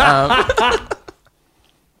disgusting.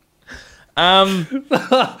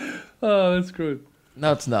 Oh, that's good.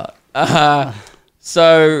 No, it's not.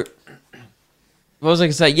 So, what was I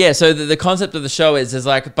going to say? Yeah, so the concept of the show is there's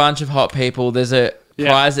like a bunch of hot people. There's a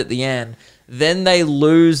prize at the end. Then they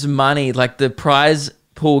lose money. Like the prize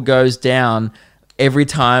pool goes down every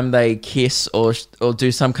time they kiss or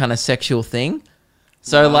do some kind of sexual thing.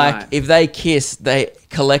 So like if they kiss, they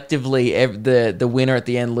collectively the winner at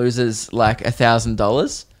the end loses like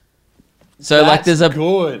 $1,000. So like there's a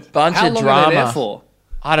bunch How of long drama. Are they there for?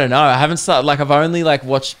 I don't know. I haven't started. Like I've only like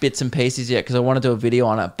watched bits and pieces yet because I want to do a video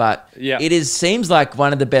on it. But it seems like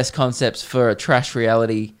one of the best concepts for a trash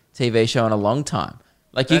reality TV show in a long time.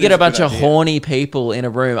 Like you get a bunch of horny people in a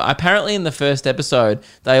room. Apparently, in the first episode,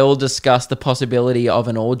 they all discuss the possibility of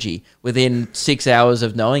an orgy within 6 hours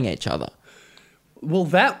of knowing each other. Well,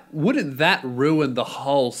 wouldn't that ruin the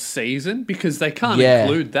whole season? Because they can't Yeah.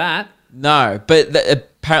 include that. No, but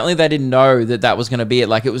apparently they didn't know that was going to be it.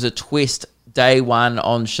 Like it was a twist day one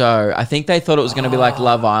on show. I think they thought it was going to be like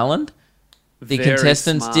Love Island. The Very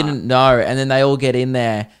contestants smart. didn't know, and then they all get in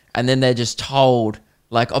there, and then they're just told,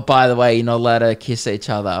 like, oh, by the way, you're not allowed to kiss each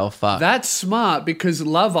other. Oh, fuck. That's smart because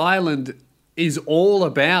Love Island is all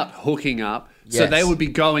about hooking up. So Yes. they would be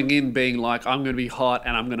going in being like, I'm going to be hot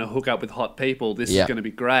and I'm going to hook up with hot people. This is going to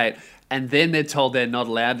be great. And then they're told they're not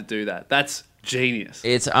allowed to do that. That's genius.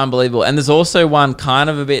 It's unbelievable. And there's also one kind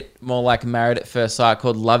of a bit more like Married at First Sight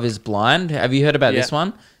called Love is Blind. Have you heard about this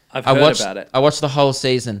one? I've heard about it. I watched the whole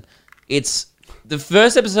season. The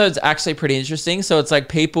first episode's actually pretty interesting. So it's like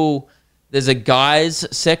people, there's a guys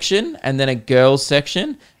section and then a girls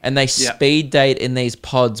section, and they speed date in these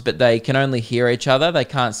pods, but they can only hear each other. They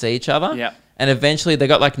can't see each other. Yeah. And eventually they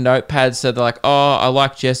got like notepads. So they're like, oh, I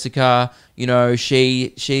like Jessica. You know,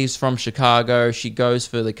 she's from Chicago. She goes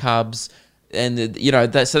for the Cubs. And, you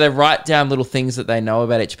know, so they write down little things that they know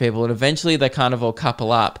about each people. And eventually they kind of all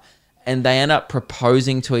couple up and they end up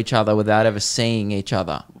proposing to each other without ever seeing each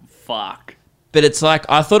other. Fuck. But it's like,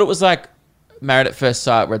 I thought it was like Married at First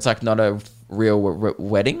Sight, where it's like not a real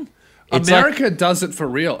wedding. It's America does it for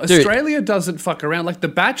real. Dude, Australia doesn't fuck around. Like The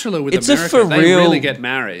Bachelor with it's America, a for they real, really get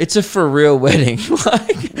married. It's a for real wedding.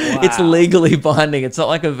 It's legally binding. It's not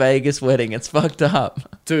like a Vegas wedding. It's fucked up.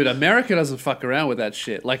 Dude, America doesn't fuck around with that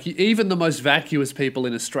shit. Like, even the most vacuous people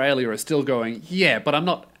in Australia are still going, yeah, but I'm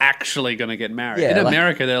not actually going to get married. Yeah, in like-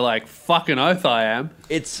 America, they're like, fucking oath I am.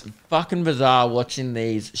 It's fucking bizarre watching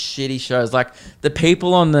these shitty shows. Like, the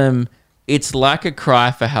people on them it's like a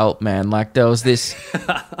cry for help, man. Like there was this,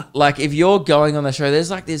 like if you're going on the show, there was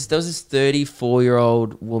this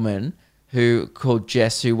 34-year-old woman called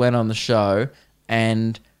Jess who went on the show,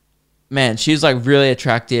 and man, she was like really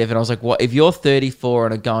attractive, and I was like, what? If you're 34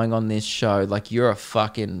 and are going on this show, like you're a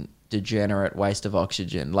fucking degenerate waste of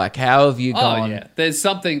oxygen. Like how have you gone? Oh yeah, there's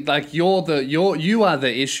something like you are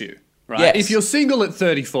the issue. Right. Yes. If you're single at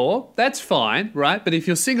 34, that's fine, right? But if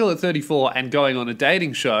you're single at 34 and going on a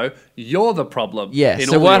dating show, you're the problem. Yeah. in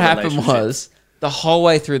So all what your happened relationships. was the whole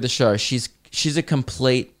way through the show, she's a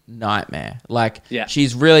complete nightmare. Like Yeah.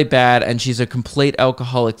 she's really bad, and she's a complete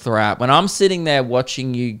alcoholic throughout. When I'm sitting there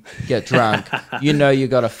watching you get drunk, you know you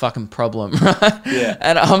got a fucking problem, right? Yeah.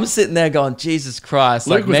 And I'm sitting there going, Jesus Christ.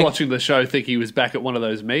 Luke like was watching the show thinking he was back at one of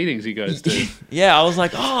those meetings he goes to. Yeah, I was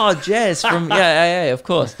like, oh, Jess from yeah, of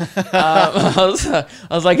course. I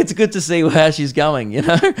was like, it's good to see where she's going. You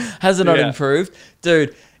know, has it not Yeah. improved,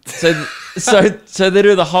 dude? So they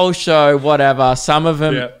do the whole show, whatever. Some of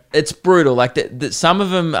them, Yeah. it's brutal. Like some of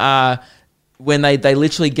them are when they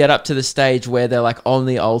literally get up to the stage where they're like on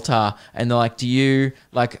the altar and they're like, do you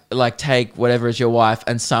like take whatever is your wife?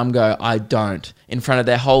 And some go, I don't, in front of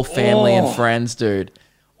their whole family and friends, dude.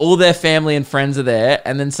 All their family and friends are there,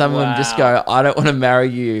 and then some of them just go, I don't want to marry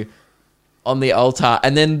you on the altar.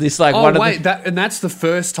 And then this like Oh one wait, of the that's the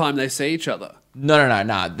first time they see each other. no.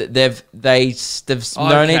 They've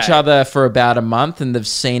known each Okay. other for about a month, and they've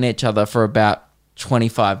seen each other for about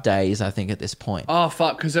 25 days, I think, at this point. Oh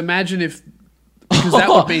fuck! Because imagine if, because that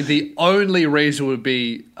would be the only reason would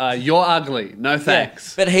be you're ugly. No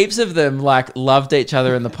thanks. But heaps of them like loved each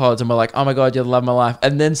other in the pods and were like, oh my God, you're the love of my life.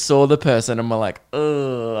 And then saw the person and were like,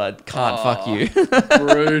 oh, I can't fuck you.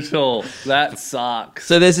 Brutal. That sucks.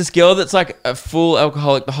 So there's this girl that's like a full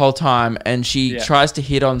alcoholic the whole time, and she Yeah. tries to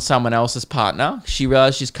hit on someone else's partner. She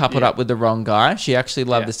realizes she's coupled Yeah. up with the wrong guy. She actually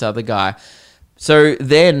loved Yeah. this other guy. So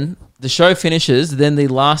then the show finishes. Then the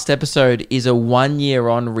last episode is a 1 year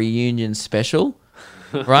on reunion special.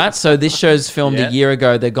 Right? So this show's filmed Yeah. a year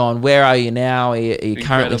ago. They're gone, where are you now? Are you currently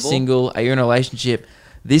Incredible. single? Are you in a relationship?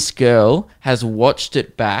 This girl has watched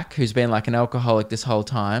it back, who's been like an alcoholic this whole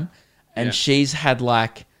time. And Yeah. she's had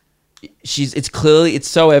like, it's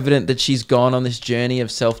so evident that she's gone on this journey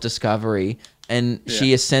of self-discovery. And she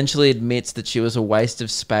Yeah. essentially admits that she was a waste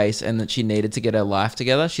of space and that she needed to get her life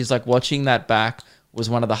together. She's like, watching that back was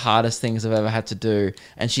one of the hardest things I've ever had to do.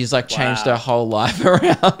 And she's like changed Wow. her whole life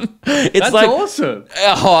around. It's That's like, awesome.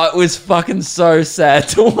 oh, it was fucking so sad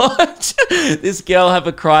to watch this girl have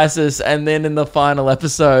a crisis, and then in the final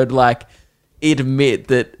episode, like, admit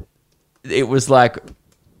that it was like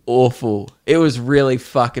awful. It was really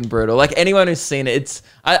fucking brutal. Like anyone who's seen it, it's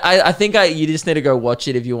I think you just need to go watch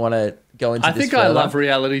it if you want to go into. I this think I further. love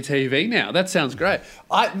reality TV now. That sounds great.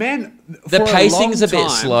 The for pacing's a bit long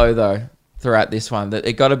time, slow though throughout this one. That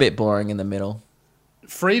it got a bit boring in the middle.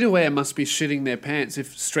 Free to air must be shitting their pants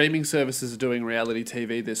if streaming services are doing reality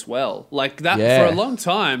TV this well. Like that Yeah. for a long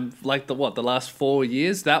time, like the last 4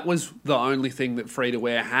 years, that was the only thing that free to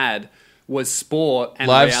air had was sport and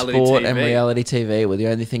Live reality sport TV. and reality TV were the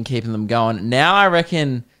only thing keeping them going. Now I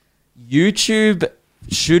reckon YouTube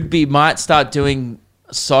might start doing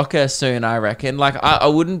soccer soon. I reckon. Like I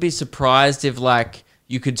wouldn't be surprised if like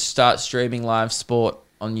you could start streaming live sport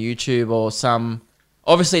on YouTube or some.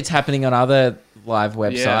 Obviously, it's happening on other live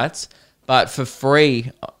websites, but for free,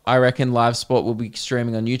 I reckon live sport will be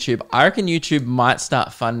streaming on YouTube. I reckon YouTube might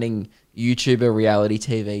start funding YouTuber reality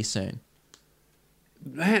TV soon.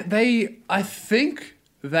 Man, I think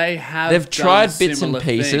they have. They've done tried bits and similar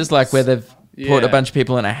pieces, things. like where they've put a Yeah. bunch of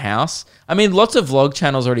people in a house. I mean, lots of vlog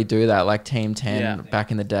channels already do that, like Team 10 Yeah. back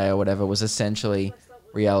in the day or whatever was essentially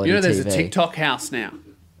reality You know, there's TV. a TikTok house now.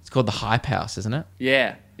 It's called the Hype House, isn't it?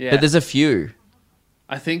 Yeah, yeah. But there's a few.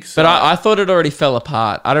 I think so. But I thought it already fell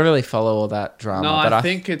apart. I don't really follow all that drama. No, but I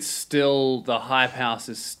think it's still the Hype House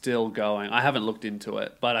is still going. I haven't looked into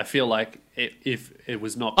it, but I feel like if it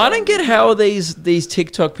was not, I don't get how these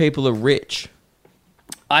TikTok people are rich.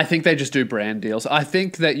 I think they just do brand deals. I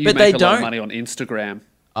think that you But make they a lot of don't- money on Instagram.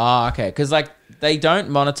 Ah, okay. Because like they don't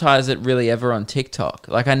monetize it really ever on TikTok.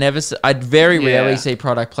 Like I very Yeah. rarely see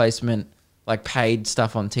product placement, like paid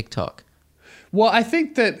stuff on TikTok. Well, I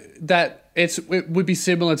think that it would be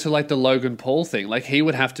similar to like the Logan Paul thing. Like he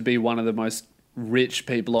would have to be one of the most rich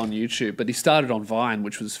people on YouTube, but he started on Vine,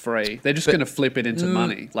 which was free. They're just going to flip it into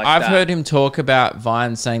money. Like I've that. heard him talk about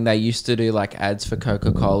Vine saying they used to do like ads for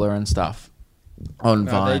Coca-Cola and stuff on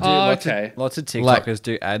They Vine. do Oh, lots okay. Of, lots of TikTokers Like-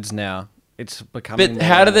 do ads now. It's becoming. But more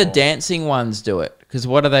how do and the more. dancing ones do it? Because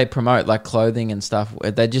what do they promote? Like clothing and stuff?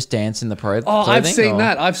 They just dance in the clothing? I've seen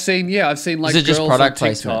that. I've seen like it just girls product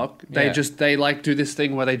on TikTok. placement? They like do this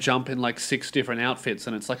thing where they jump in like 6 different outfits,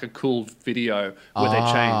 and it's like a cool video where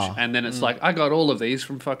they change, and then it's like, I got all of these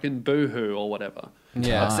from fucking Boohoo or whatever.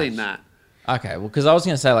 Yeah. I've seen that. Okay, well, because I was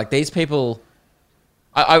going to say, like, these people...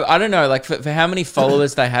 I don't know, like, for how many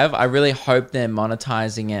followers they have, I really hope they're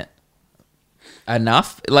monetizing it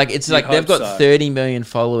enough. Like, it's like they've got 30 million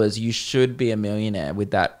followers. You should be a millionaire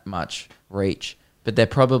with that much reach, but they're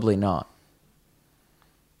probably not.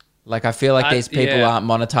 Like, I feel like these people aren't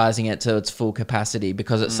monetizing it to its full capacity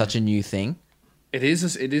because it's such a new thing. It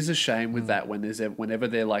is a shame with that whenever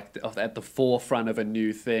they're like at the forefront of a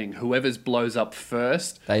new thing, whoever's blows up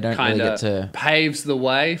first, they don't really get to paves the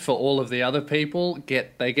way for all of the other people.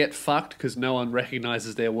 They get fucked because no one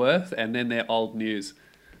recognizes their worth, and then they're old news.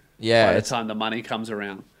 Yeah, by the time the money comes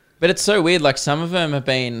around. But it's so weird. Like some of them have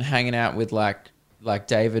been hanging out with like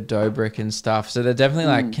David Dobrik and stuff, so they're definitely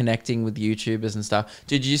like connecting with YouTubers and stuff.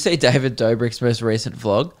 Did you see David Dobrik's most recent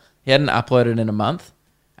vlog? He hadn't uploaded in a month.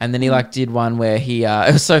 And then he like did one where he,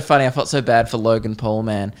 it was so funny. I felt so bad for Logan Paul,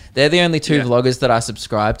 man. They're the only two vloggers that I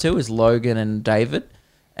subscribe to is Logan and David.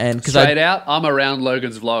 And straight out, I'm around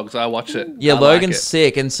Logan's vlogs. I watch it. Yeah, Logan's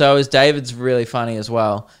sick. And so is David's really funny as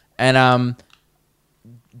well. And,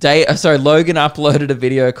 Logan uploaded a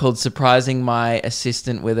video called Surprising My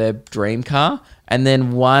Assistant with a Dream Car. And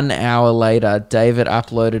then 1 hour later, David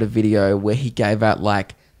uploaded a video where he gave out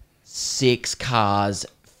like 6 cars,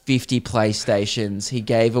 50 PlayStations. He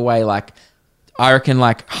gave away like, I reckon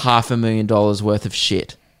like $500,000 worth of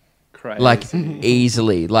shit. Crazy. Like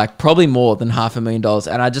easily, like probably more than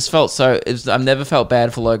 $500,000. And I just felt I've never felt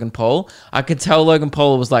bad for Logan Paul. I could tell Logan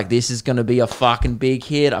Paul was like, this is going to be a fucking big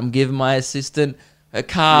hit. I'm giving my assistant a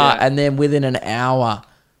car. And then within an hour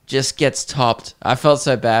just gets topped. I felt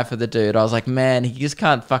so bad for the dude. I was like, man, he just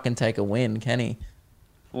can't fucking take a win, can he?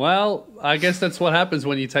 Well, I guess that's what happens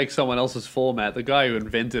when you take someone else's format. The guy who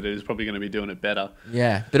invented it is probably going to be doing it better.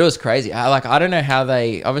 Yeah, but it was crazy. I don't know how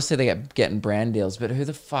obviously they get getting brand deals, but who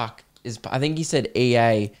the fuck I think he said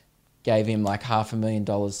EA gave him like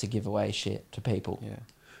 $500,000 to give away shit to people. Yeah.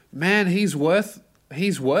 Man, he's worth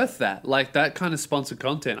that. Like that kind of sponsored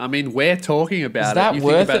content. I mean, we're talking about Is that it.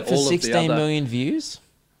 worth it for 16 million views?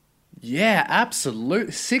 Yeah,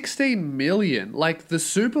 absolutely. 16 million. Like the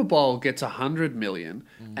Super Bowl gets 100 million,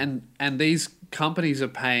 and these companies are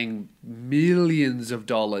paying millions of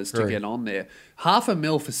dollars to get on there.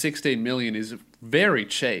 $500,000 for 16 million is very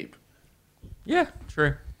cheap. Yeah,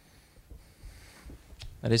 true.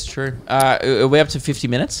 That is true. Are we up to 50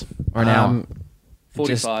 minutes or now?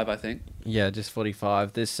 45, I think. Yeah, just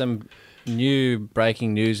 45. There's some new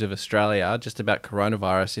breaking news of Australia just about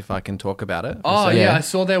coronavirus, if I can talk about it. Oh, yeah. I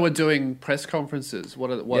saw they were doing press conferences.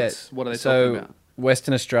 What are they talking about?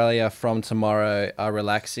 Western Australia from tomorrow are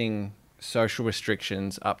relaxing social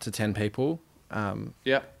restrictions up to 10 people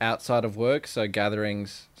outside of work, so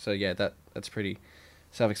gatherings. So, yeah, that's pretty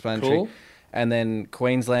self-explanatory. Cool. And then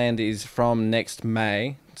Queensland is from next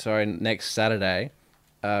Saturday.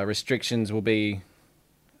 Restrictions will be...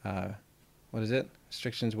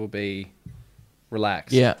 Restrictions will be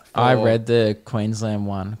relaxed. Yeah, I read the Queensland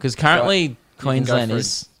one. Because currently Queensland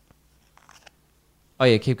is... Oh,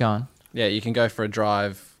 yeah, keep going. Yeah, you can go for a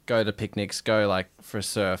drive, go to picnics, go like for a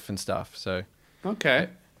surf and stuff. So okay.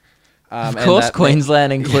 Of course,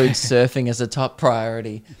 Queensland includes surfing as a top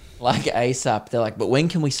priority. Like ASAP. They're like, but when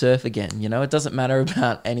can we surf again? You know, it doesn't matter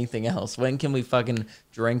about anything else. When can we fucking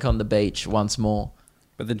drink on the beach once more?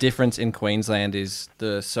 But the difference in Queensland is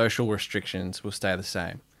the social restrictions will stay the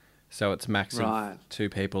same. So it's max of 2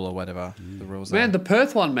 people or whatever the rules are. Man, the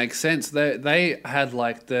Perth one makes sense. They had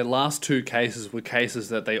like their last 2 cases were cases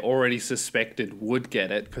that they already suspected would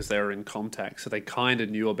get it because they were in contact. So they kind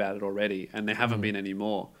of knew about it already, and there haven't been any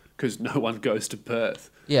more because no one goes to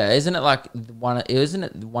Perth. Yeah, isn't it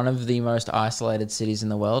one of the most isolated cities in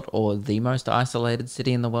the world, or the most isolated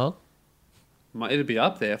city in the world? It'd be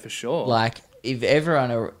up there for sure. Like, if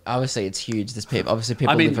everyone, obviously it's huge. There's people, obviously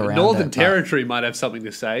people live around Northern Territory might have something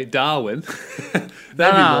to say. Darwin,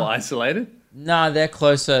 that'd be more isolated. No, they're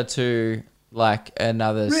closer to like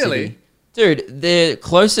another really? City. Dude, the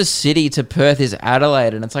closest city to Perth is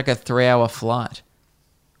Adelaide, and it's like a 3-hour flight.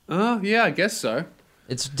 Oh, yeah, I guess so.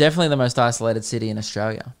 It's definitely the most isolated city in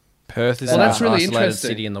Australia. Perth is the most isolated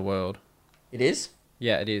city in the world. It is?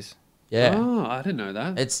 Yeah, it is. Yeah. Oh, I didn't know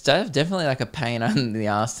that. It's definitely like a pain in the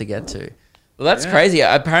ass to get to. Well, that's crazy.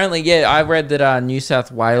 Apparently, I read that New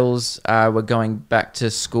South Wales were going back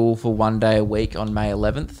to school for 1 day a week on May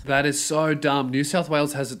 11th. That is so dumb. New South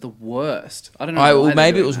Wales has it the worst. I don't know. Well,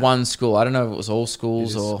 maybe it was one school. I don't know if it was all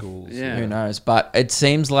schools or who knows. But it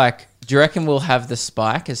seems like, do you reckon we'll have the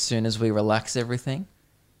spike as soon as we relax everything?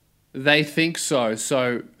 They think so.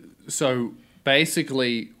 So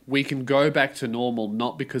basically, we can go back to normal,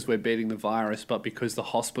 not because we're beating the virus, but because the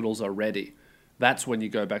hospitals are ready. That's when you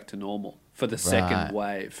go back to normal for the second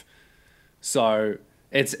wave. So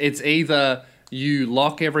it's either you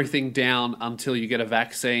lock everything down until you get a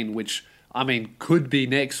vaccine, which, I mean, could be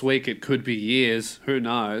next week, it could be years, who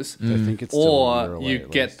knows? I think it's still a year or away, you at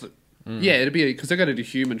get... least. Yeah, it'd be because they're going to do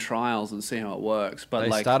human trials and see how it works. But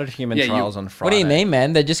They started human trials on Friday. What do you mean,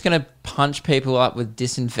 man? They're just going to punch people up with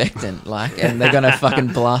disinfectant, and they're going to fucking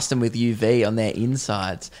blast them with UV on their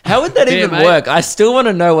insides. How would that even work? I still want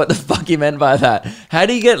to know what the fuck you meant by that. How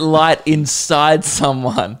do you get light inside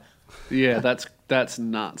someone? Yeah, that's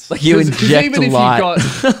nuts. Like you inject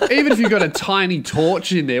light. Even if you got a tiny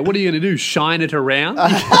torch in there, what are you going to do? Shine it around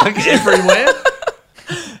like everywhere?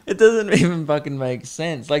 It doesn't even fucking make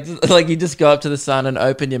sense. Like you just go up to the sun and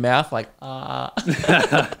open your mouth like,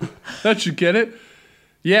 That should get it.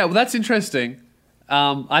 Yeah, well, that's interesting.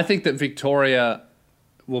 I think that Victoria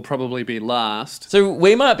will probably be last. So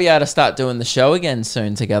we might be able to start doing the show again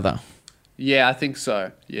soon together. Yeah, I think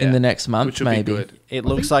so. Yeah. In the next month, which would maybe. Be good. It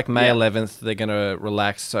looks like May 11th they're going to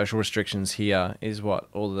relax social restrictions here, is what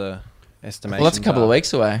all the estimations Well, that's a couple of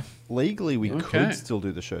weeks away. Legally, we could still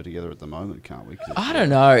do the show together at the moment, can't we? I don't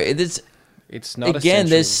know. It's not again,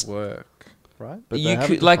 essential work, right? But you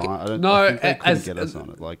could like no, I think they couldn't get us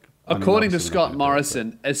on it. Like, according to Scott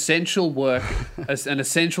Morrison, essential work, an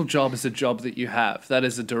essential job is a job that you have. That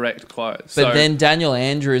is a direct quote. But then Daniel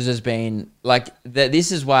Andrews has been like that.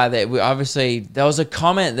 This is why that we obviously there was a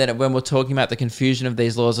comment that when we're talking about the confusion of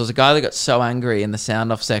these laws, there was a guy that got so angry in the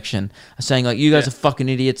sound off section saying like, "You guys are fucking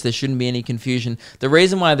idiots. There shouldn't be any confusion." The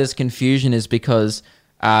reason why there's confusion is because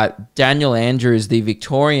Daniel Andrews, the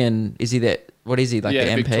Victorian, is he that? What is he, like the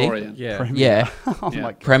MP? Victorian. Yeah. Premier. Yeah. Oh my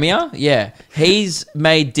God. Premier? Yeah. He's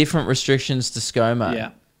made different restrictions to ScoMo.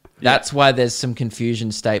 Yeah. That's why there's some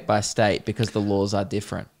confusion state by state because the laws are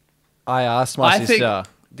different. I asked my sister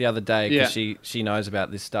the other day because she knows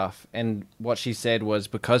about this stuff, and what she said was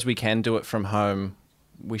because we can do it from home,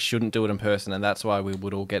 we shouldn't do it in person, and that's why we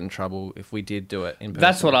would all get in trouble if we did do it in person.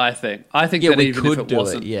 That's what I think. I think that we even could if it do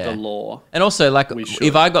wasn't it, the law. And also, like, We should.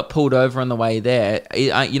 if I got pulled over on the way there,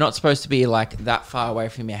 you're not supposed to be, like, that far away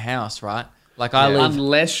from your house, right? Like, I live...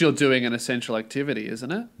 Unless you're doing an essential activity,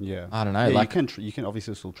 isn't it? Yeah. I don't know. Yeah, like, you can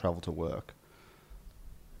obviously still travel to work.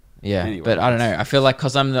 Yeah, Anyway, but I don't know. I feel like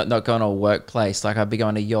because I'm not going to a workplace, like I'd be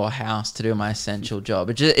going to your house to do my essential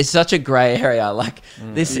job. It's such a grey area. Like,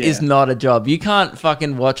 this is not a job. You can't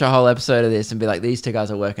fucking watch a whole episode of this and be like, these two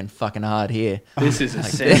guys are working fucking hard here. This is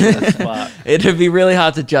essential as fuck. It'd be really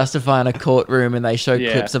hard to justify in a courtroom and they show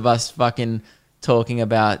clips of us fucking talking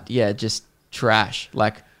about, just trash.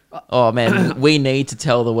 Like, oh man, we need to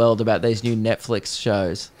tell the world about these new Netflix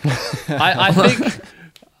shows.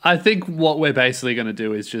 I think what we're basically going to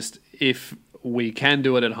do is just, if we can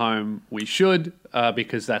do it at home, we should,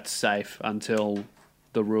 because that's safe until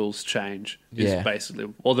the rules change. Is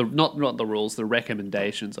basically, or not the rules, the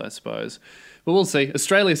recommendations, I suppose. But we'll see.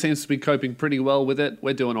 Australia seems to be coping pretty well with it.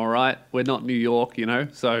 We're doing all right. We're not New York,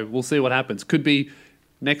 so we'll see what happens. Could be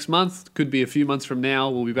next month, could be a few months from now.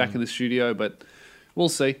 We'll be back in the studio, but we'll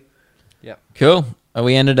see. Yep. Cool. Are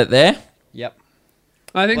we ended it there? Yep.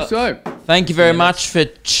 I think so. Thank you very much for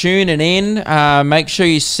tuning in. Make sure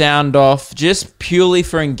you sound off just purely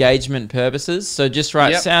for engagement purposes. So just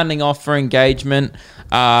write sounding off for engagement,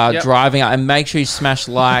 driving out, and make sure you smash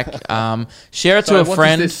like. Share it to a friend. What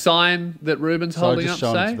does this sign that Ruben's holding up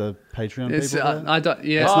say? The Patreon people. I don't.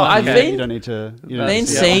 Yeah, I've you don't need to. been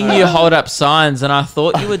seeing you hold up signs, and I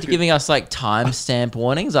thought you were giving us like timestamp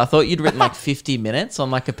warnings. I thought you'd written like 50 minutes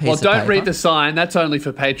on like a piece of paper. Well, don't read the sign. That's only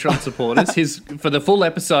for Patreon supporters. For the full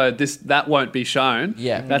episode, that won't be shown.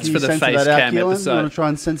 Yeah, that's Can for you the censor face that out, cam Keelan? episode. You want to try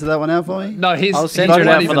and censor that one out for me? No, I'll send it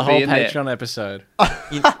out for the whole Patreon episode.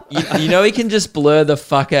 You know he can just blur the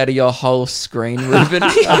fuck out of your whole screen, Ruben.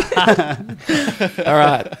 All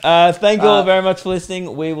right. Thank you all very much for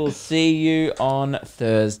listening. We will see you on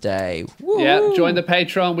Thursday. Woo. Yeah, join the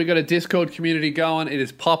Patreon. We got a Discord community going. It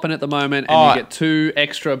is popping at the moment, and you get 2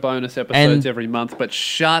 extra bonus episodes every month. But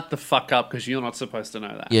shut the fuck up, because you're not supposed to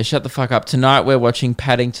know that. Yeah, shut the fuck up. Tonight we're watching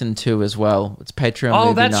Paddington 2 as well. It's Patreon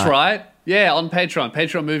movie that's night. right. Yeah, on Patreon.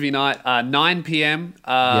 Patreon movie night, 9 p.m.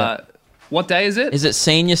 What day is it? Is it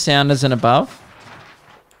senior sounders and above?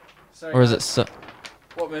 Sorry, or is it...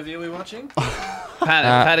 What movie are we watching?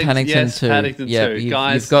 Paddington yes, 2. Paddington 2.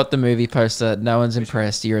 You've got the movie poster. No one's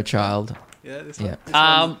impressed. You're a child. Yeah, this Yeah.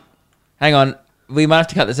 one. Hang on. We might have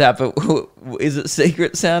to cut this out, but is it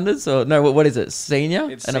Secret Sounders or no? What is it?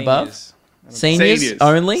 Senior It's and above? seniors. Seniors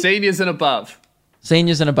only? Seniors and above.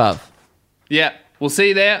 Seniors and above. Yeah. We'll see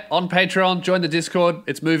you there on Patreon. Join the Discord.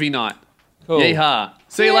 It's movie night. Cool. Yeehaw.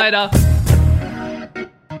 See you later.